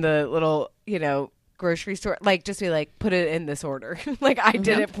on the little, grocery store. Like, just be like, put it in this order. Like, I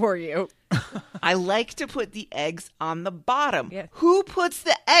did it for you. I like to put the eggs on the bottom. Yeah. Who puts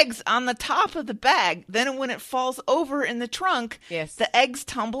the eggs on the top of the bag? Then when it falls over in the trunk, Yes. the eggs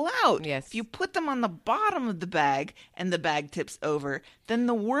tumble out. Yes. If you put them on the bottom of the bag and the bag tips over, then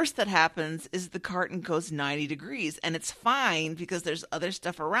the worst that happens is the carton goes 90 degrees, and it's fine because there's other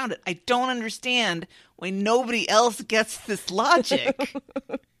stuff around it. I don't understand why nobody else gets this logic.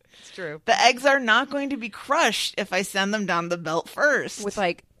 It's true. The eggs are not going to be crushed if I send them down the belt first. With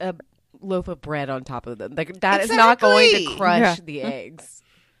like a loaf of bread on top of them. Like, that is not going to Exactly. crush Yeah. the eggs.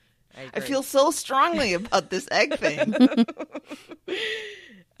 I agree. feel so strongly about this egg thing.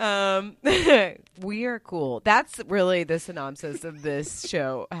 We are cool. That's really the synopsis of this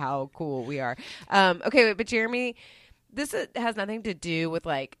show, how cool we are. Okay, but Jeremy, this has nothing to do with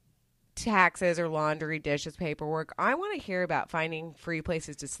like taxes or laundry, dishes, paperwork. I want to hear about finding free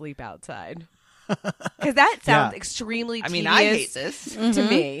places to sleep outside. Because that sounds Yeah. extremely I mean, tedious I hate this. to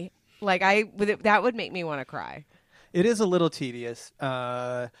me. Like, that would make me want to cry. It is a little tedious.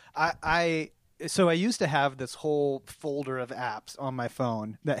 So I used to have this whole folder of apps on my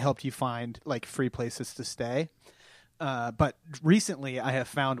phone that helped you find like free places to stay. But recently I have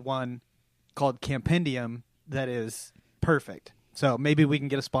found one called Campendium that is perfect. So maybe we can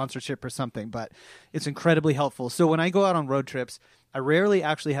get a sponsorship or something, but it's incredibly helpful. So when I go out on road trips, I rarely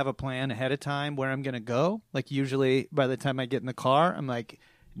actually have a plan ahead of time where I'm going to go. Like, usually by the time I get in the car, I'm like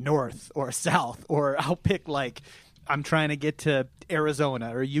north or south, or I'll pick like I'm trying to get to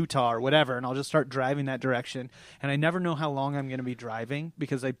Arizona or Utah or whatever, and I'll just start driving that direction. And I never know how long I'm going to be driving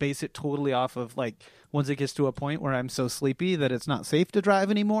because I base it totally off of like once it gets to a point where I'm so sleepy that it's not safe to drive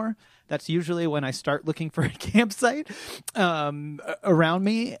anymore. That's usually when I start looking for a campsite around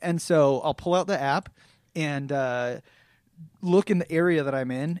me. And so I'll pull out the app and look in the area that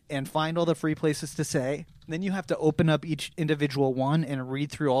I'm in and find all the free places to stay. Then you have to open up each individual one and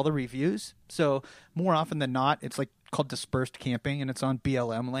read through all the reviews. So more often than not, it's like called dispersed camping, and it's on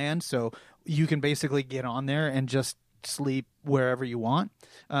BLM land. So you can basically get on there and just sleep wherever you want.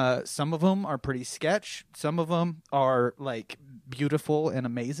 Some of them are pretty sketch. Some of them are like beautiful and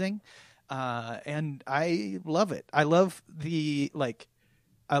amazing. And I love it. I love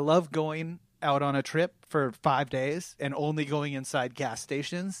going out on a trip for 5 days and only going inside gas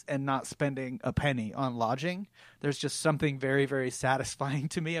stations and not spending a penny on lodging. There's just something very, very satisfying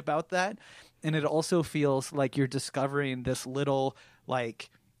to me about that. And it also feels like you're discovering this little like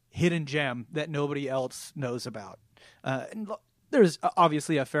hidden gem that nobody else knows about. And there's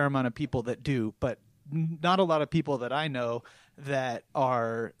obviously a fair amount of people that do, but not a lot of people that I know that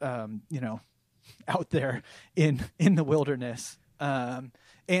are, out there in the wilderness.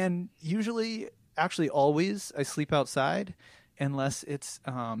 And usually, actually always, I sleep outside unless it's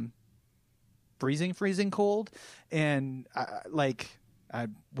freezing cold. And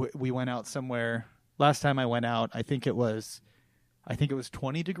we went out somewhere. Last time I went out, I think it was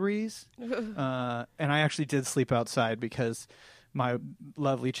 20 degrees. And I actually did sleep outside because my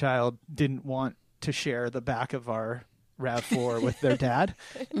lovely child didn't want to share the back of our RAV4 with their dad.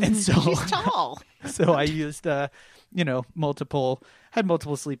 And so He's tall. So I used, multiple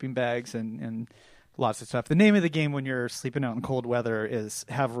sleeping bags and lots of stuff. The name of the game when you're sleeping out in cold weather is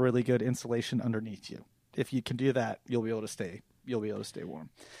have really good insulation underneath you. If you can do that, you'll be able to stay warm.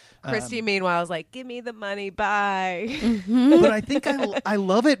 Christy, meanwhile, is like, give me the money, bye. But I think I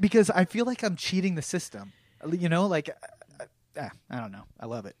love it because I feel like I'm cheating the system. I don't know. I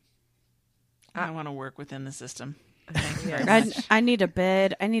love it. I want to work within the system. Thank you very much. I need a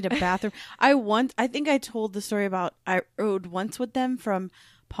bed. I need a bathroom. I think I told the story about I rode once with them from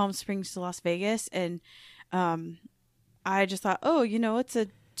Palm Springs to Las Vegas, and I just thought, it's a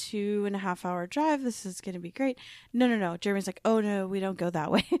 2.5 hour drive. This is going to be great. No. Jeremy's like, oh no, we don't go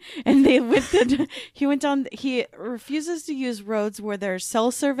that way. And they he went down. He refuses to use roads where there's cell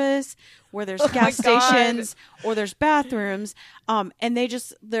service, where there's gas stations, or there's bathrooms. And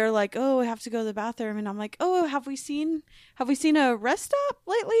they're like, oh, I have to go to the bathroom. And I'm like, oh, have we seen a rest stop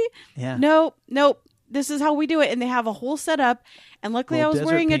lately? Yeah. Nope. This is how we do it. And they have a whole setup. And luckily Well, I was desert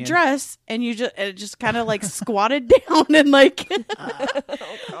wearing a peeing. dress, and it just kind of like squatted down and like,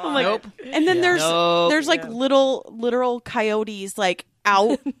 I'm like, Nope. and then there's like literal coyotes like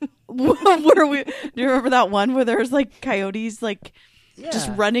out where do you remember that one where there's like coyotes like just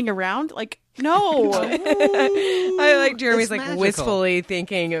running around? Like, no. I like Jeremy's It's like magical. wistfully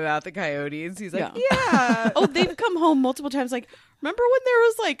thinking about the coyotes. He's like, Yeah. yeah. Oh, they've come home multiple times. Like, remember when there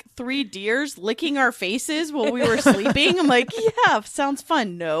was like 3 deers licking our faces while we were sleeping? I'm like, yeah, sounds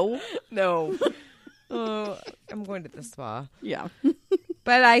fun. No. No. Oh, I'm going to the spa. Yeah.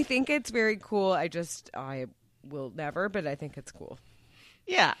 But I think it's very cool. I will never, but I think it's cool.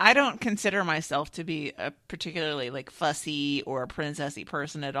 Yeah, I don't consider myself to be a particularly like fussy or princessy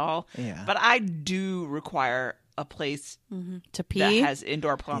person at all. Yeah. But I do require a place To pee. that has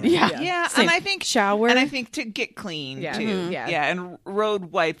indoor plumbing. Yeah. Yeah, Same. and I think Shower. and I think to get clean Yeah. too. Mhm. Yeah. And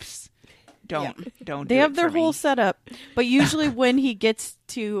road wipes don't They do have it their for whole me. setup. But usually when he gets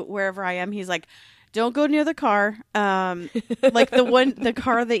to wherever I am, he's like, don't go near the car. Like the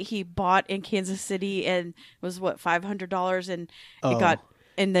car that he bought in Kansas City and was $500 and Oh. it got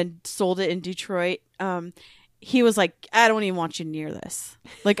and then sold it in Detroit. He was like, I don't even want you near this.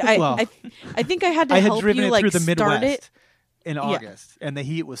 Like I think I had to I had help driven you it like through the start Midwest it. in August, and the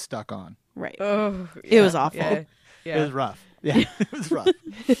heat was stuck on. Right. Oh, It was awful. Yeah. It was rough. Yeah, it was rough.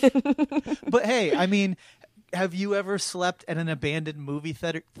 But hey, I mean, have you ever slept at an abandoned movie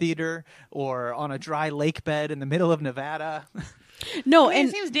theater or on a dry lake bed in the middle of Nevada? No, I mean, and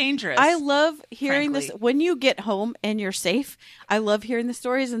it seems dangerous. I love hearing this frankly. when you get home and you're safe. I love hearing the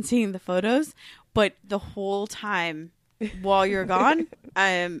stories and seeing the photos, but the whole time while you're gone,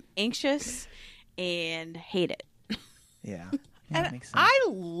 I'm anxious and hate it. Yeah, And that makes sense. I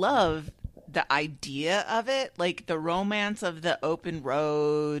love the idea of it, like the romance of the open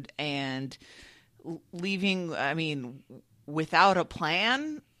road and leaving. I mean, without a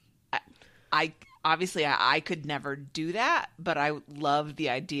plan, I obviously I could never do that, but I love the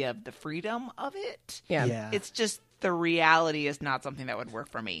idea of the freedom of it. Yeah. Yeah. It's just the reality is not something that would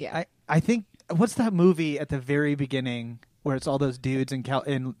work for me. Yeah. I think what's that movie at the very beginning where it's all those dudes in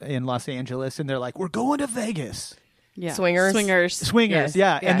in Los Angeles and they're like, we're going to Vegas. Yeah. Swingers? Swingers, Yes.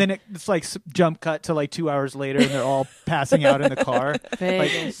 yeah. Yeah. And then it's like jump cut to like 2 hours later and they're all passing out in the car.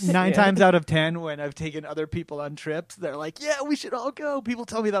 Vegas. Like 9 times out of 10 when I've taken other people on trips, they're like, yeah, we should all go. People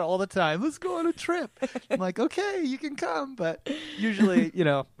tell me that all the time. Let's go on a trip. I'm like, okay, you can come. But usually,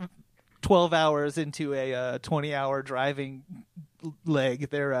 12 hours into a 20-hour driving leg,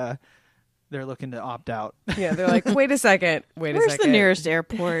 they're They're looking to opt out. Yeah, they're like, wait a second. Where's the nearest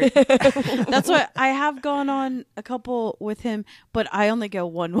airport? That's what I have gone on a couple with him, but I only go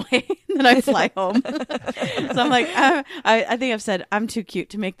one way, then I fly home. So I'm like, I think I've said I'm too cute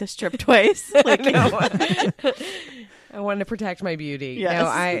to make this trip twice. Like, I wanted to protect my beauty. Yes. No,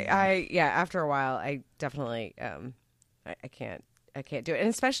 I after a while, I definitely, I can't do it. And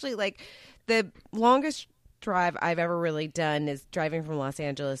especially like the longest drive I've ever really done is driving from Los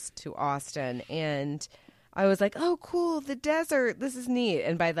Angeles to Austin. And I was like, oh, cool, the desert. This is neat.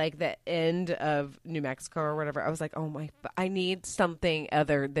 And by like the end of New Mexico or whatever, I was like, oh my, I need something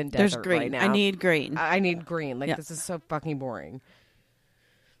other than desert. there's green. right now. I need green. I need green. Like, Yeah. this is so fucking boring.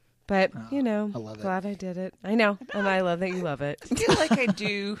 But, you know, I love it. glad I did it. I know. And I love that you love it. I feel like I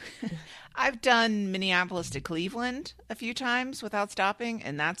do. I've done Minneapolis to Cleveland a few times without stopping,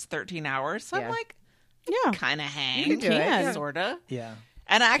 and that's 13 hours. So Yeah. I'm like, Yeah. kind of hang. You can do it. Sort of. Yeah.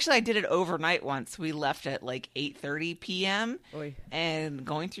 And actually, I did it overnight once. We left at like 8:30 p.m. Oy. And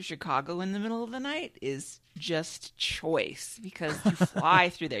going through Chicago in the middle of the night is just choice because you fly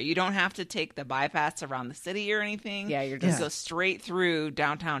through there. You don't have to take the bypass around the city or anything. Yeah, you're You just- go straight through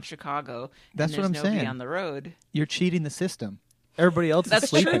downtown Chicago. That's and what there's I'm nobody saying. on the road. You're cheating the system. Everybody else is That's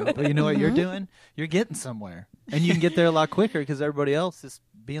sleeping, true. but you know what you're doing? You're getting somewhere, and you can get there a lot quicker because everybody else is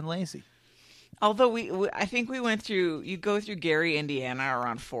being lazy. Although I think we went through. You go through Gary, Indiana,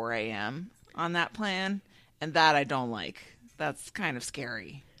 around 4 a.m. on that plan, and that I don't like. That's kind of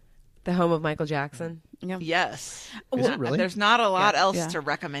scary. The home of Michael Jackson. Yeah. Yes. Is it really? There's not a lot else Yeah. to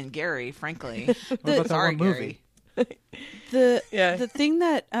recommend Gary, frankly. What about that Sorry, one movie? Gary. The thing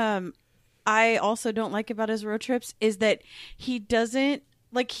that I also don't like about his road trips is that he doesn't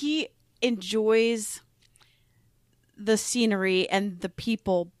like he enjoys the scenery and the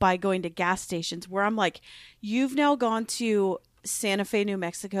people by going to gas stations where I'm like, you've now gone to Santa Fe, New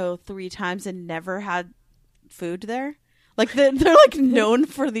Mexico 3 times and never had food there. Like they're like known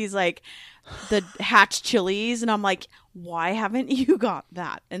for these like the Hatch chilies, and I'm like, why haven't you got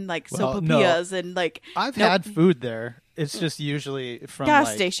that? And like Well, no. sopapillas and like I've nope. had food there. It's just usually from gas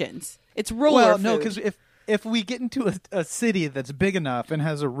like, stations. It's roller Well, food. no, because if we get into a city that's big enough and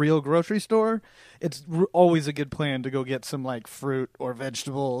has a real grocery store, it's always a good plan to go get some like fruit or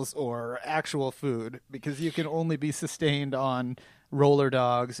vegetables or actual food because you can only be sustained on roller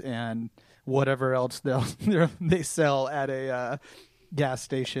dogs and whatever else they sell at a gas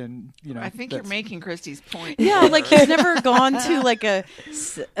station. You know, I think you're that's- making Christy's point. Yeah, here. like he's never gone to like a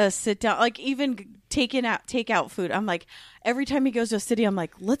sit down, like even take out food. I'm like, every time he goes to a city, I'm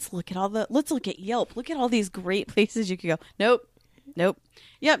like, let's look at Yelp. Look at all these great places you could go. Nope. Yep.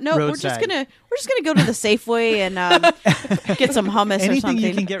 Nope. Roadside. We're just gonna go to the Safeway and get some hummus or anything something.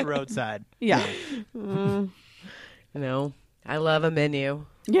 you can get roadside. Yeah. No, I love a menu.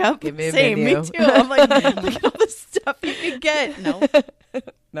 Yep. Give me a Same. menu. Me too. I'm like, look at all the stuff you can get. No.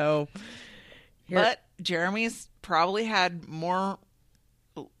 No. But Jeremy's probably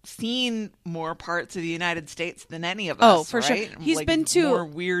seen more parts of the United States than any of us. Oh, for sure. right? He's Like, been to more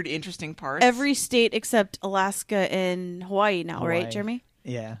weird, interesting parts. Every state except Alaska and Hawaii now, Hawaii. right, Jeremy?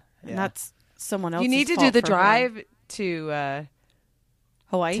 Yeah. And that's someone else. You need to do the drive to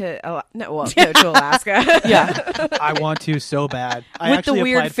Hawaii. to Alaska. Yeah. I want to so bad. I With the actually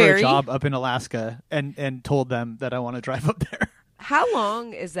weird applied for ferry? a job up in Alaska and told them that I want to drive up there. How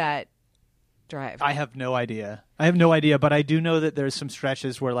long is that drive? I have no idea. But I do know that there's some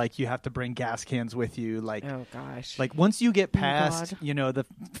stretches where like you have to bring gas cans with you. Like, Oh gosh. like once you get past, God. the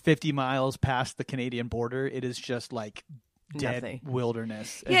 50 miles past the Canadian border, it is just like dead Nothing.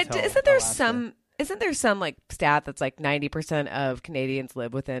 wilderness. Yeah, until isn't there some like stat that's like 90% of Canadians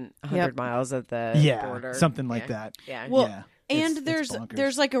live within 100 miles of the border? something like Yeah. that. Yeah. Well, Yeah. and It's bonkers.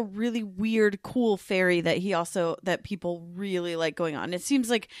 there's like a really weird, cool ferry that people really like going on. It seems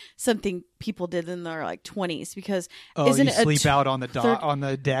like something people did in their like 20s because isn't you it sleep out on the third- on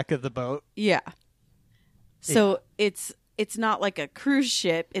the deck of the boat. Yeah. So it's not like a cruise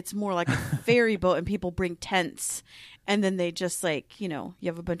ship. It's more like a ferry boat, and people bring tents, and then they just like you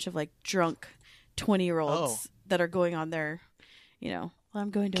have a bunch of like drunk 20-year-olds that are going on their, well, I'm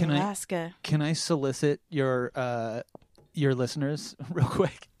going to Can I- Alaska. Can I solicit your listeners real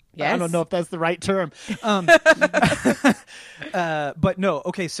quick? Yes. I don't know if that's the right term. But no,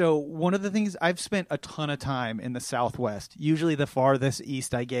 okay, so one of the things, I've spent a ton of time in the Southwest. Usually the farthest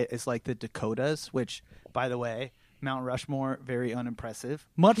east I get is like the Dakotas, which, by the way, Mount Rushmore, very unimpressive.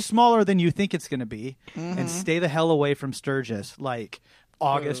 Much smaller than you think it's going to be. And stay the hell away from Sturgis, like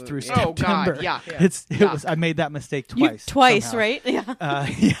August through yeah. Oh, God, September. yeah. I made that mistake You twice. somehow. right? Yeah.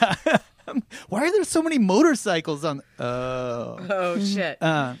 Yeah. Why are there so many motorcycles on? Oh. Oh shit.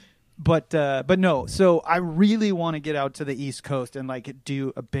 But no. So I really want to get out to the East Coast and like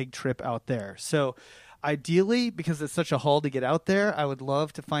do a big trip out there. So ideally, because it's such a haul to get out there, I would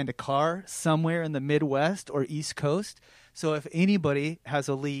love to find a car somewhere in the Midwest or East Coast. So if anybody has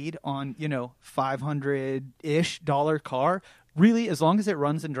a lead on, $500-ish car, really, as long as it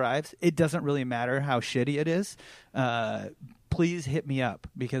runs and drives, it doesn't really matter how shitty it is. Please hit me up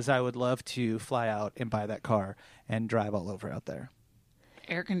because I would love to fly out and buy that car and drive all over out there.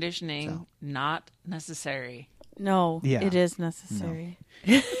 Air conditioning, not necessary. No, Yeah. it is necessary.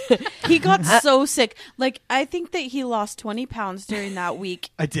 No. He got so sick. Like, I think that he lost 20 pounds during that week.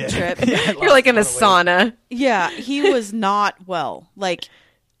 I did. Trip. Yeah, You're like in a sauna. Yeah, he was not well. Like,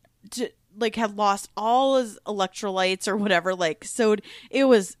 had lost all his electrolytes or whatever. Like, so it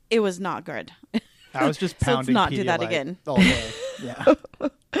was not good. I was just So let's pounding not do that Pedialyte again. all day.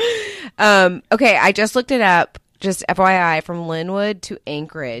 Yeah. Okay, I just looked it up. Just FYI, from Linwood to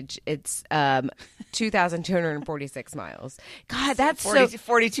Anchorage, it's 2,246 miles. God, that's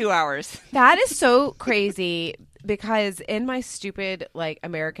 42 hours. that is so crazy because in my stupid like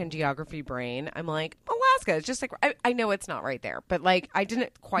American geography brain, I'm like, Alaska. It's just like I know it's not right there, but like I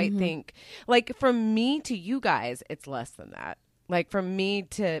didn't quite think like from me to you guys, it's less than that. Like from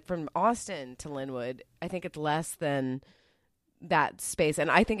Austin to Linwood, I think it's less than that space,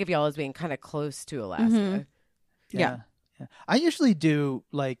 and I think of y'all as being kind of close to Alaska. Yeah. I usually do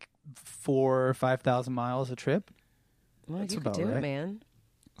like 4,000 or 5,000 miles a trip. Well, That's you could about do right. it, man.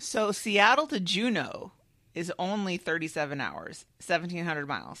 So Seattle to Juneau is only 37 hours, 1,700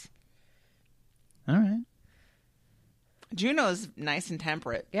 miles. All right. Juneau is nice and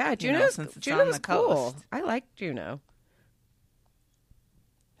temperate. Yeah, Juneau's Juneau's on the cool. coast. I like Juneau.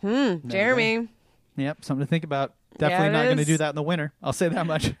 Jeremy. Yep, something to think about. Definitely it not going to is. do that in the winter. I'll say that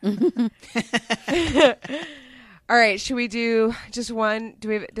much. All right, should we do just one?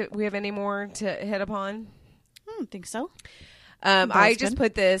 Do we have any more to hit upon? I don't think so. I just good.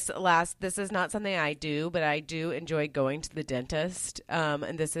 put this last. This is not something I do, but I do enjoy going to the dentist.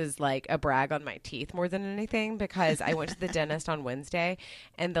 And this is like a brag on my teeth more than anything because I went to the dentist on Wednesday,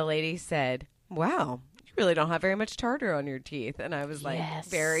 and the lady said, "Wow, you really don't have very much tartar on your teeth," and I was like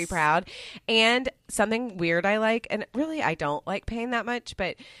very proud. And something weird I like, and really I don't like paying that much,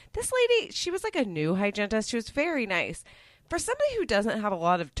 but this lady, she was like a new hygienist. She was very nice. For somebody who doesn't have a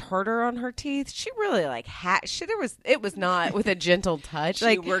lot of tartar on her teeth, she really like it was not with a gentle touch. She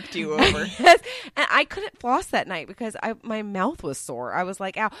like worked you over. Yes. And I couldn't floss that night because my mouth was sore. I was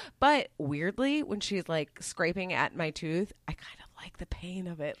like, ow. But weirdly, when she's like scraping at my tooth, I kind of like the pain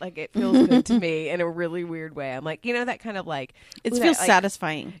of it. Like it feels good to me in a really weird way. I'm like, that kind of like It ooh, feels that, like,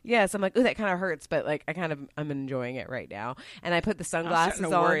 satisfying. Yes, I'm like, ooh, that kind of hurts, but like I'm enjoying it right now. And I put the I'm sunglasses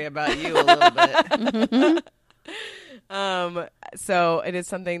starting to on. worry about you a little bit. So it is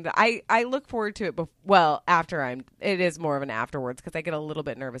something that I look forward to it. It is more of an afterwards because I get a little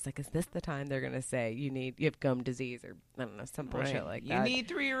bit nervous. Like, is this the time they're going to say you have gum disease or I don't know, some bullshit like You that. need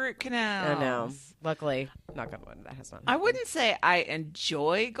 3 root canals. I know. Luckily, knock on wood, that has not. I wouldn't say I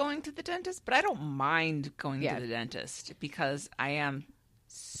enjoy going to the dentist, but I don't mind going to the dentist because I am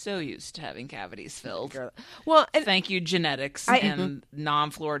so used to having cavities filled. Well, and Thank you, genetics and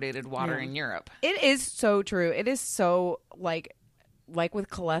non-fluoridated water in Europe. it is so true. It is so like with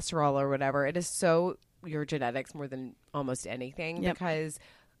cholesterol or whatever. It is so your genetics more than almost anything because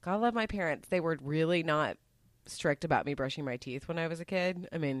God love my parents. They were really not strict about me brushing my teeth when I was a kid.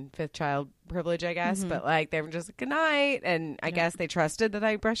 I mean, 5th child privilege, I guess, but like they were just like, good night. And I guess they trusted that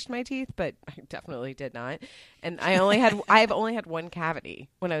I brushed my teeth, but I definitely did not. And I've only had one cavity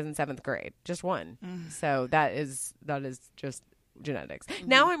when I was in 7th grade, just one. So that is just genetics.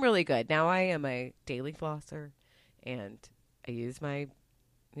 Now I'm really good. Now I am a daily flosser and I use my,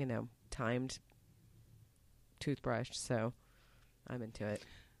 timed toothbrush. So I'm into it.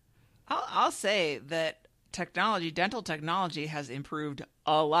 I'll say that dental technology has improved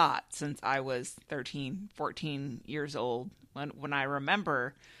a lot since I was 13, 14 years old. When I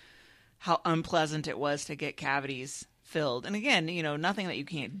remember how unpleasant it was to get cavities filled. And again, nothing that you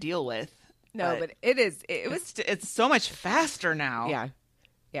can't deal with. No, but it's so much faster now. Yeah.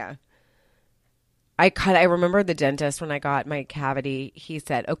 Yeah. I remember the dentist when I got my cavity, he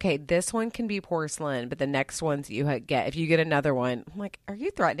said, okay, this one can be porcelain, but the next ones you get, if you get another one, I'm like, are you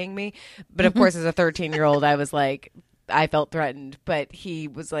threatening me? But of course, as a 13-year-old, I was like, I felt threatened, but he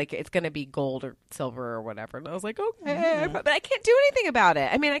was like, it's going to be gold or silver or whatever. And I was like, okay, but I can't do anything about it.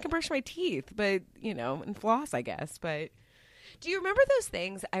 I mean, I can brush my teeth, but, and floss, I guess. But do you remember those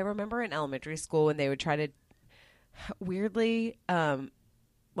things? I remember in elementary school when they would try to weirdly,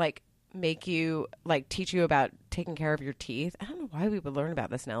 make you like teach you about taking care of your teeth. I don't know why we would learn about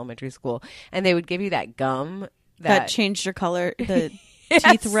this in elementary school. And they would give you that gum that changed your color, the Yes.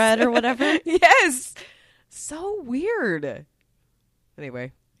 teeth red or whatever. Yes. So weird.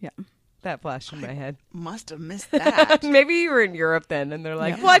 Anyway. Yeah. That flashed in my head. Must have missed that. Maybe you were in Europe then and they're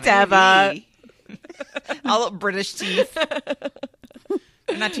like, Yeah. whatever. Maybe. All up British teeth.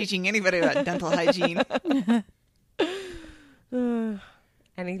 They're not teaching anybody about dental hygiene.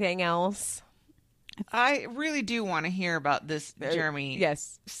 Anything else? I really do want to hear about this, Jeremy.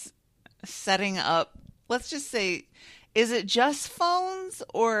 Yes. Setting up, let's just say, is it just phones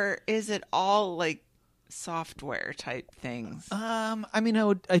or is it all like software type things? I mean,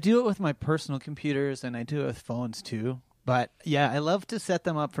 I do it with my personal computers and I do it with phones too. But yeah, I love to set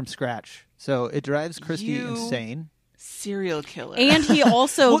them up from scratch. So it drives Christy You- insane. Serial killer. And he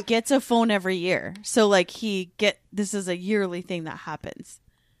also gets a phone every year. So like this is a yearly thing that happens.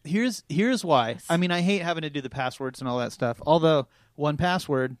 Here's why. I mean, I hate having to do the passwords and all that stuff. Although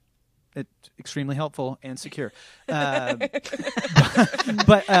 1Password, it's extremely helpful and secure. But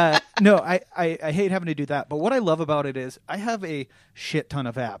no, I hate having to do that. But what I love about it is I have a shit ton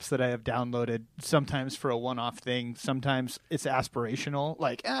of apps that I have downloaded. Sometimes for a one-off thing. Sometimes it's aspirational.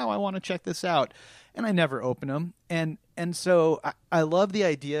 Like, oh, I want to check this out, and I never open them. And so I love the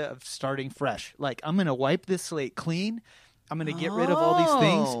idea of starting fresh. Like, I'm gonna wipe this slate clean. I'm going to get rid of all these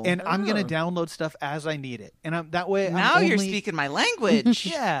things, and I'm going to download stuff as I need it. And that way, now you're speaking my language.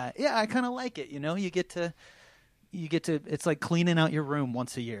 Yeah, I kind of like it. You know, you get to. It's like cleaning out your room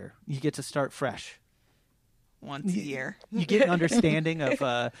once a year. You get to start fresh. Once a year. You get an understanding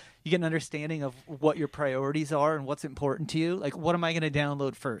of what your priorities are and what's important to you. Like, what am I going to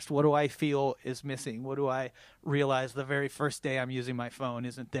download first? What do I feel is missing? What do I realize the very first day I'm using my phone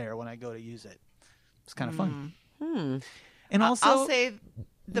isn't there when I go to use it? It's kind of fun. And also, I'll say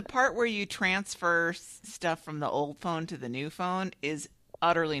the part where you transfer stuff from the old phone to the new phone is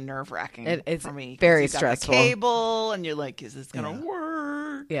utterly nerve-wracking It's for me. 'Cause very you've got stressful. the cable, and you're like, is this going to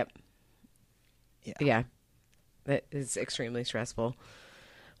work? Yep. Yeah. Yeah. That is extremely stressful.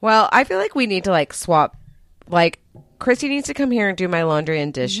 Well, I feel like we need to like swap. Like, Christy needs to come here and do my laundry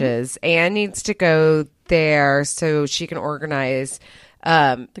and dishes. Anne needs to go there so she can organize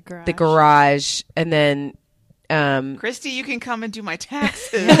the garage. And then Christy, you can come and do my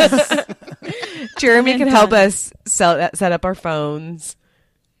taxes. Jeremy can help us set up our phones.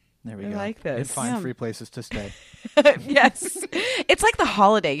 there we I go. like this. And find free places to stay. Yes. It's like The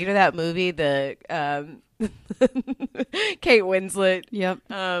Holiday. You know that movie, the Kate Winslet. Yep.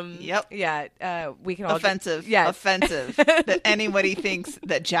 Yep. Yeah. We can all Offensive. Yeah. Offensive that anybody thinks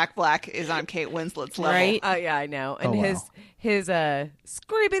that Jack Black is on Kate Winslet's level. Right. Yeah, I know. And Oh, wow. his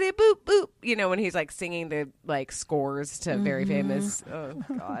scribbity boop boop, you know, when he's like singing the like scores to very famous. Oh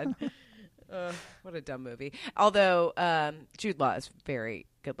God. What a dumb movie. Although Jude Law is very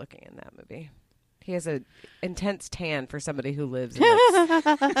good looking in that movie. He has an intense tan for somebody who lives in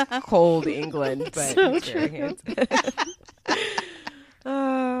like, cold England, but he's very handsome.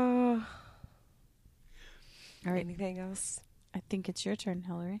 All right. Anything else? I think it's your turn,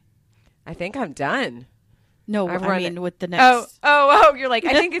 Hillary. I think I'm done. No, I've I run mean it. with the next. Oh! You're like,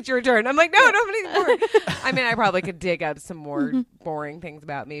 I think it's your turn. I'm like, no, I don't have any more. I mean, I probably could dig up some more boring things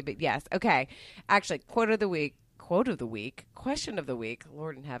about me, but yes, okay. Actually, quote of the week, question of the week.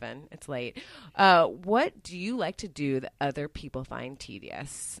 Lord in heaven, it's late. What do you like to do that other people find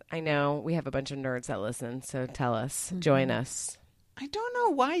tedious? I know we have a bunch of nerds that listen, so tell us, join us. I don't know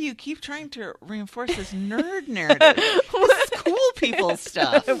why you keep trying to reinforce this nerd narrative. This is cool people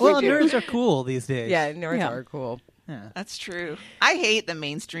stuff. Well, nerds are cool these days. Yeah, nerds Yeah. are cool. Yeah. That's true. I hate the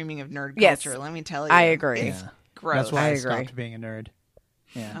mainstreaming of nerd Yes. culture. Let me tell you. I agree. It's Yeah. gross. That's why I agree. stopped being a nerd.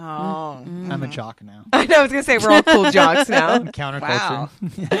 Yeah. Oh. I'm a jock now. I know. I was gonna say we're all cool jocks now. Counterculture.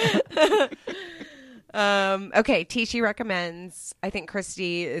 Wow. Okay, Tishy recommends. I think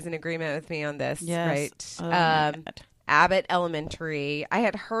Christy is in agreement with me on this, Yes. right? Oh, my God. Abbott Elementary. I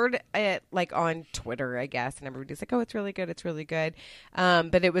had heard it like on Twitter, I guess, and everybody's like, "Oh, it's really good. It's really good."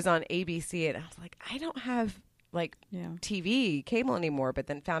 But it was on ABC, and I was like, I don't have like TV cable anymore. But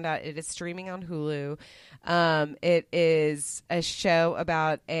then found out it is streaming on Hulu. It is a show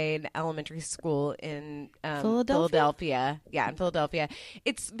about an elementary school in Philadelphia. Yeah, in Philadelphia.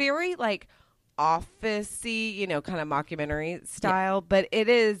 It's very like office-y, you know, kind of mockumentary style, but it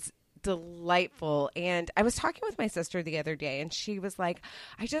is delightful. And I was talking with my sister the other day, and she was like,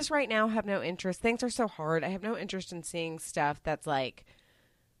 I just right now have no interest. Things are so hard. I have no interest in seeing stuff that's like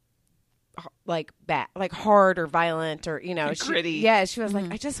bad, like hard or violent or, you know, Gritty. Yeah, she was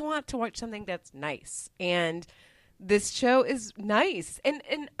like, I just want to watch something that's nice. And this show is nice, and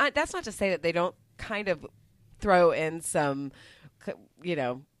that's not to say that they don't kind of throw in some,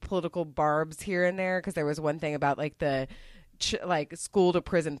 political barbs here and there, because there was one thing about like the like school to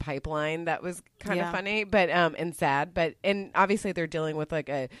prison pipeline that was kind of funny, but and sad, and obviously they're dealing with like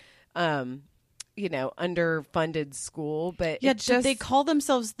a underfunded school, but they call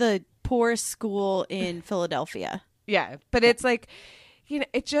themselves the poorest school in Philadelphia. Yeah, but it's like,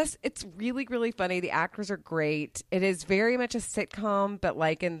 it's really, really funny. The actors are great. It is very much a sitcom, but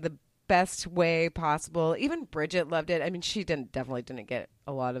like in the best way possible. Even Bridget loved it. I mean, she definitely didn't get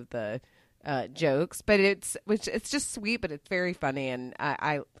a lot of the jokes, but it's just sweet, but it's very funny, and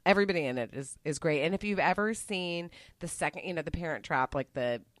everybody in it is great. And if you've ever seen the second, the Parent Trap, like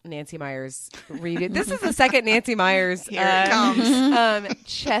the Nancy Meyers redo, this is the second Nancy Meyers. Here it comes.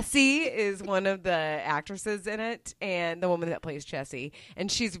 Chessie is one of the actresses in it, and the woman that plays Chessie,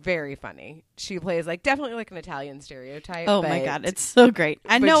 and she's very funny. She plays like definitely like an Italian stereotype. Oh my god, it's so great!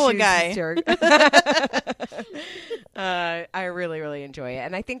 I know a guy. I really, really enjoy it,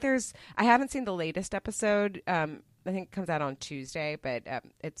 and I think I haven't seen the latest episode. I think it comes out on Tuesday, but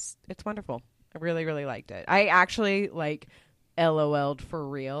it's wonderful. I really, really liked it. I actually like LOL'd for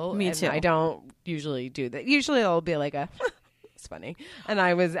real. Me too. I don't usually do that. Usually it'll be like it's funny, and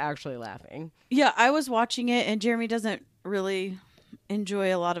I was actually laughing. Yeah, I was watching it, and Jeremy doesn't really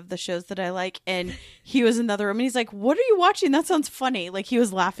enjoy a lot of the shows that I like, and he was in the other room, and he's like, "What are you watching? That sounds funny." Like he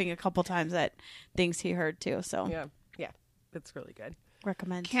was laughing a couple times at things he heard too. So yeah, it's really good.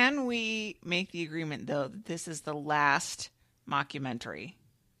 Recommend. Can we make the agreement, though, that this is the last mockumentary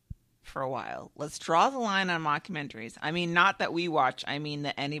for a while? Let's draw the line on mockumentaries. I mean, not that we watch, I mean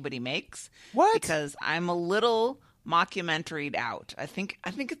that anybody makes. What? Because I'm a little mockumentaried out. I think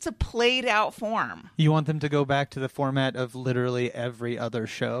it's a played out form. You want them to go back to the format of literally every other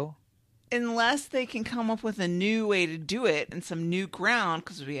show? Unless they can come up with a new way to do it and some new ground,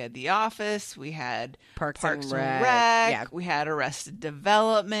 because we had The Office, we had Parks and and Rec, Rec, we had Arrested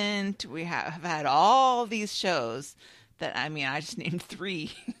Development, we have had all these shows that, I mean, I just named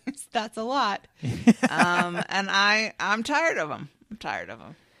 3. That's a lot. And I'm tired of them.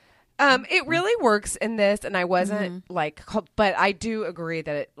 It really works in this, and I wasn't but I do agree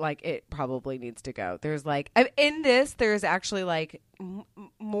that it probably needs to go. There's like in this, there's actually like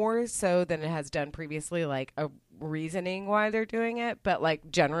more so than it has done previously, like a reasoning why they're doing it. But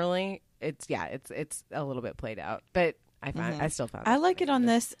like generally, it's a little bit played out. But I still found I like it on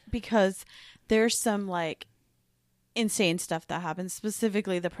this because there's some like insane stuff that happens.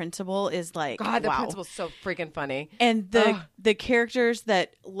 Specifically, the principal is like, God, the wow. principal's so freaking funny. And the characters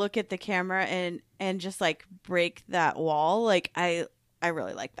that look at the camera and just like break that wall, like I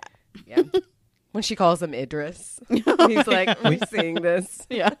really like that. Yeah. When she calls him Idris, he's like, we're seeing this.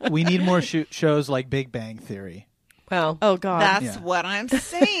 Yeah. We need more shows like Big Bang Theory. Well, oh god, That's what I'm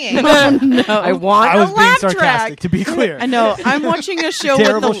saying. no. I want I was a being laugh sarcastic, track. to be clear. I know. I'm watching a show.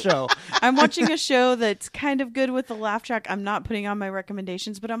 Terrible show. I'm watching a show that's kind of good with the laugh track. I'm not putting on my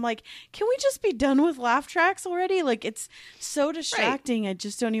recommendations, but I'm like, can we just be done with laugh tracks already? Like, it's so distracting. I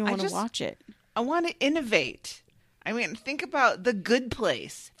just don't even want to watch it. I want to innovate. I mean, think about The Good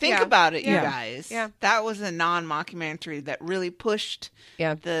Place. Think about it, you guys. Yeah. That was a non-mockumentary that really pushed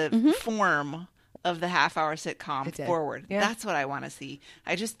the form of the half-hour sitcom forward. Yeah. That's what I want to see.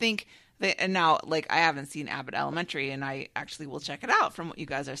 I just think that, and now, like, I haven't seen Abbott Elementary, and I actually will check it out from what you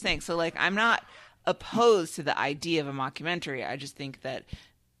guys are saying. So, like, I'm not opposed to the idea of a mockumentary. I just think that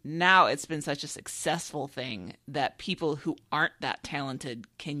now it's been such a successful thing that people who aren't that talented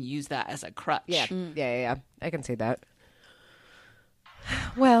can use that as a crutch. Yeah. I can see that.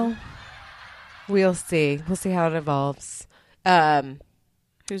 Well, we'll see. We'll see how it evolves.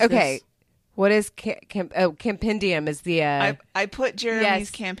 Who's okay. this? What is Campendium is the I put Jeremy's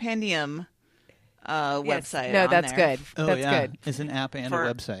Yes. Campendium website. No, on that's there. good. Oh, That's yeah. good. It's an app and For-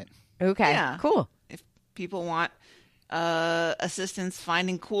 a website. Okay. Yeah. Cool. If people want assistance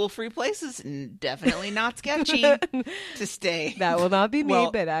finding cool free places, and definitely not sketchy to stay. That will not be me,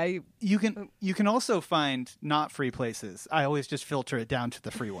 Well- but You can also find not free places. I always just filter it down to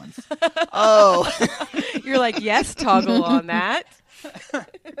the free ones. Oh, you're like, yes, toggle on that.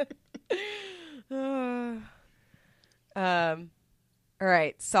 All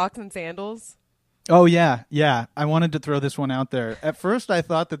right, socks and sandals. Oh, yeah. I wanted to throw this one out there. At first, I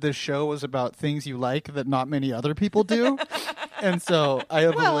thought that this show was about things you like that not many other people do. And so I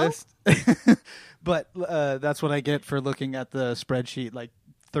have a list. But that's what I get for looking at the spreadsheet like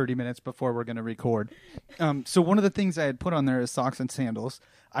 30 minutes before we're going to record. So one of the things I had put on there is socks and sandals.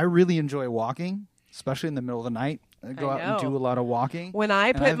 I really enjoy walking, especially in the middle of the night. go out and do a lot of walking. When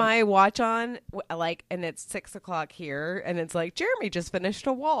I put my watch on, and it's 6:00 here, and it's like, Jeremy just finished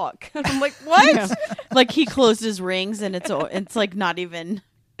a walk. And I'm like, what? Yeah. Like he closed his rings, and it's like not even.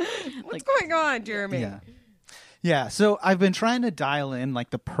 What's going on, Jeremy? Yeah. So I've been trying to dial in like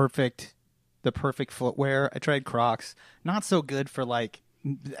the perfect footwear. I tried Crocs. Not so good for like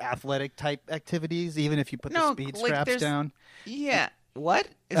athletic type activities, even if you put the speed straps down. Yeah. What?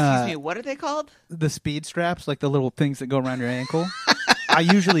 Excuse me. What are they called? The speed straps, like the little things that go around your ankle. I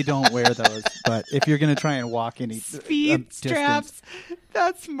usually don't wear those, but if you're going to try and walk any speed straps,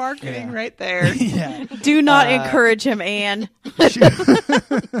 that's marketing right there. Yeah. Do not encourage him, Anne.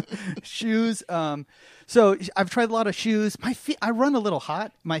 Shoes. So I've tried a lot of shoes. My feet. I run a little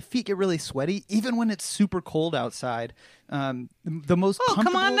hot. My feet get really sweaty, even when it's super cold outside. The most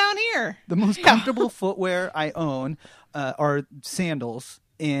come on down here. The most comfortable footwear I own are sandals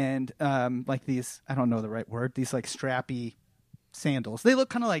and like these. I don't know the right word. These like strappy sandals. They look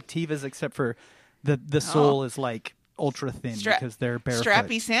kind of like Tevas, except for the sole is like ultra thin because they're barefoot.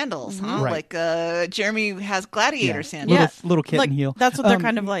 Strappy sandals, huh? Right. Like Jeremy has gladiator sandals. Little kitten heel. That's what they're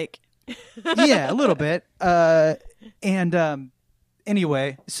kind of like. Yeah, a little bit.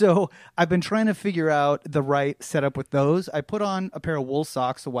 Anyway, so I've been trying to figure out the right setup with those. I put on a pair of wool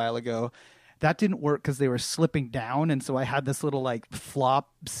socks a while ago. That didn't work because they were slipping down, and so I had this little like flop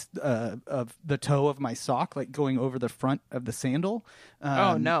of the toe of my sock like going over the front of the sandal.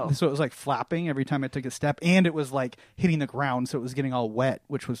 Oh no! So it was like flapping every time I took a step, and it was like hitting the ground, so it was getting all wet,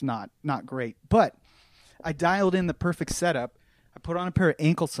 which was not great. But I dialed in the perfect setup. I put on a pair of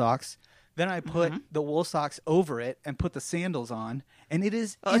ankle socks. Then I put the wool socks over it and put the sandals on, and it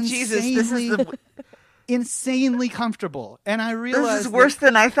is insanely comfortable. And I realized this is worse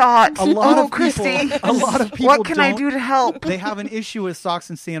than I thought. A lot of people. What can I do to help? They have an issue with socks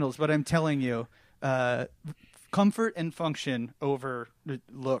and sandals, but I'm telling you, comfort and function over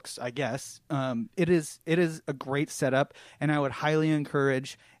looks, I guess. It is a great setup, and I would highly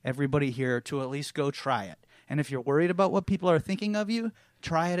encourage everybody here to at least go try it. And if you're worried about what people are thinking of you,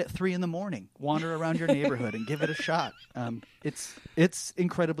 try it at 3 a.m. Wander around your neighborhood and give it a shot. It's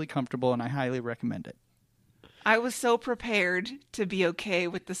incredibly comfortable, and I highly recommend it. I was so prepared to be okay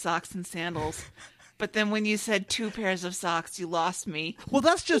with the socks and sandals, but then when you said 2 pairs of socks, you lost me. Well,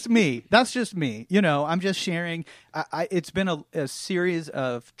 that's just me. You know, I'm just sharing. It's been a series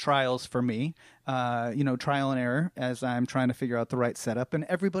of trials for me. Trial and error as I'm trying to figure out the right setup, and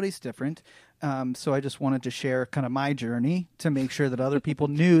everybody's different. So I just wanted to share kind of my journey to make sure that other people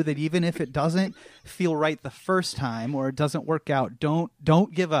knew that even if it doesn't feel right the first time or it doesn't work out, don't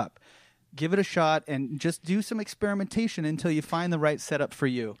give up. Give it a shot and just do some experimentation until you find the right setup for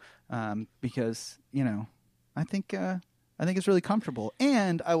you. Because, I think it's really comfortable.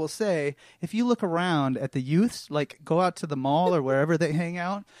 And I will say, if you look around at the youths, like go out to the mall or wherever they hang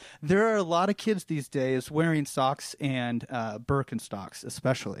out, there are a lot of kids these days wearing socks and Birkenstocks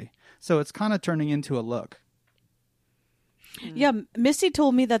especially. So it's kind of turning into a look. Yeah, Misty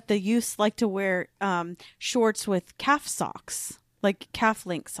told me that the youths like to wear shorts with calf socks, like calf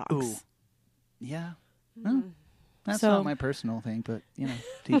link socks. Ooh. Yeah. Well, that's not my personal thing, but,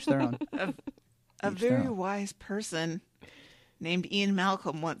 teach their own. A very wise person named Ian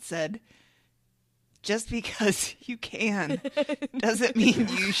Malcolm once said, just because you can doesn't mean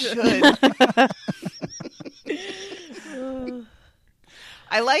you should.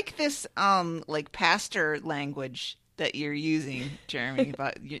 I like this like pastor language that you're using, Jeremy,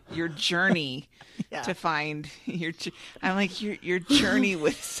 about your journey to find your. I'm like your journey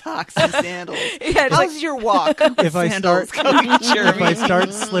with socks and sandals. How's your walk? If I start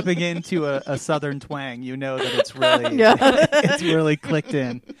slipping into a southern twang, you know that it's really it's really clicked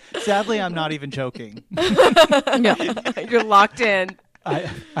in. Sadly, I'm not even joking. You're locked in.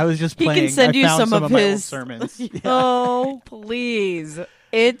 I was just playing. He can send you some of my his old sermons. Yeah. Oh, please.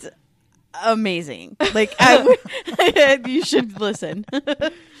 It's amazing. Like you should listen.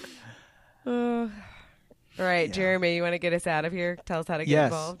 All right, Jeremy, you want to get us out of here? Tell us how to get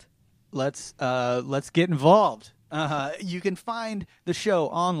involved. Let's get involved. You can find the show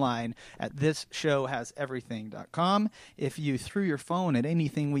online at thisshowhaseverything.com. If you threw your phone at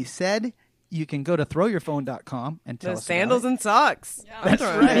anything we said, you can go to throwyourphone.com and tell us sandals about it. And socks. Yeah, that's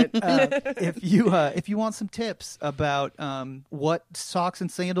right. If you want some tips about what socks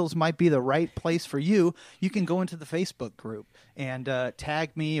and sandals might be the right place for you, you can go into the Facebook group and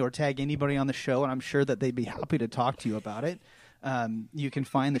tag me or tag anybody on the show, and I'm sure that they'd be happy to talk to you about it. You can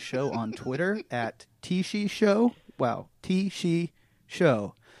find the show on Twitter at T-She Show. Wow, T-She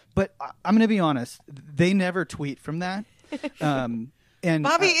Show. But I'm going to be honest, they never tweet from that. And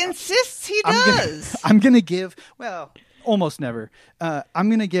Bobby insists he does. I'm going to give, well, almost never. I'm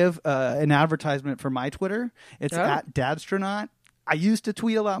going to give an advertisement for my Twitter. It's at Dadstronaut. I used to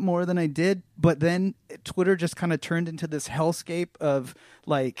tweet a lot more than I did, but then Twitter just kind of turned into this hellscape of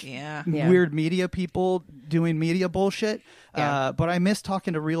like weird media people doing media bullshit. But I miss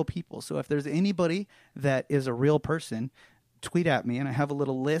talking to real people. So if there's anybody that is a real person, tweet at me, and I have a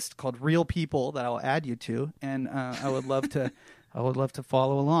little list called Real People that I'll add you to, and I would love to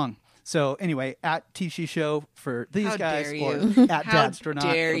follow along. So anyway, at Tishy Show for these guys, or at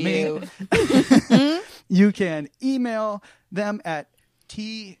Dadstronaut for me. You can email them at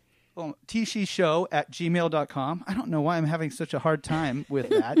tshyshow@gmail.com. I don't know why I'm having such a hard time with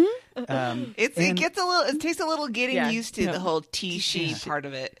that. It takes a little getting used to the whole Tishy part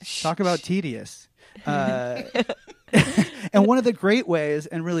of it. Talk about tedious. And one of the great ways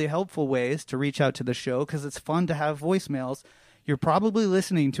and really helpful ways to reach out to the show, because it's fun to have voicemails. You're probably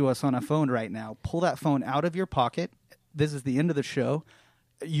listening to us on a phone right now. Pull that phone out of your pocket. This is the end of the show.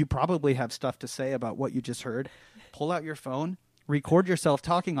 You probably have stuff to say about what you just heard. Pull out your phone, record yourself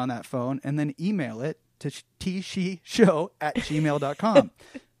talking on that phone, and then email it to tshyshow@gmail.com.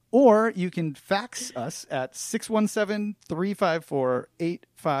 Or you can fax us at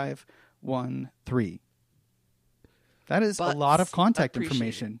 617-354-8513. That is a lot of contact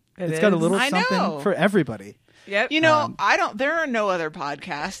information. It's got a little something for everybody. Yep. You know, there are no other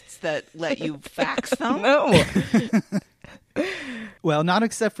podcasts that let you fax them. No. Well, not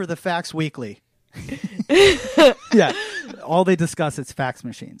except for the Fax Weekly. Yeah. All they discuss is fax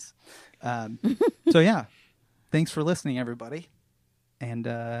machines. So yeah. Thanks for listening, everybody. And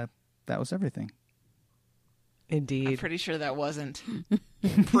that was everything. Indeed. I'm pretty sure that wasn't.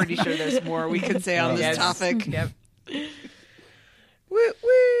 I'm pretty sure there's more we could say on this topic. Yep. Woo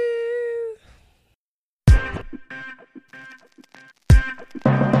woo.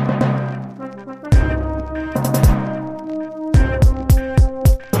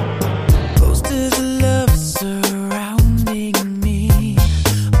 Posters of love surrounding me.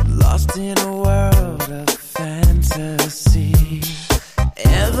 I'm lost in a world of fantasy.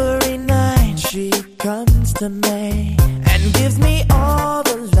 Every night she comes to me and gives me all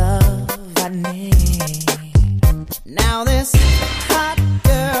the love I need. Now this hot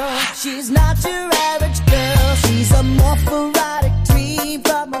girl, she's not your average girl. She's a morphotic dream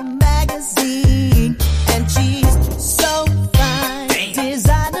from a magazine. And she's so fine,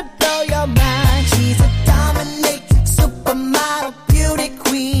 designed to blow your mind. She's a dominatrix, supermodel, beauty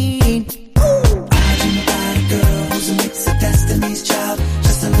queen. Ooh. I dream about a girl who's a mix of Destiny's Child.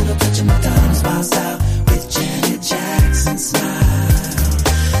 Just a little touch of Madonna smile style with Janet Jackson smile.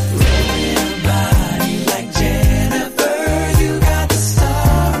 Rolling her body like Jennifer. You got the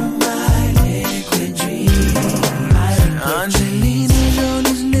star of my liquid dream. Angelina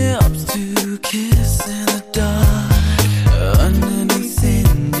Jolie's lips to kiss in the dark. Underneath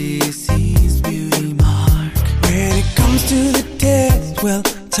Cindy C's beauty mark. When it comes to the test, well,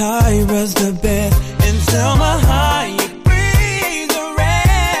 Tyra's the best. And Selma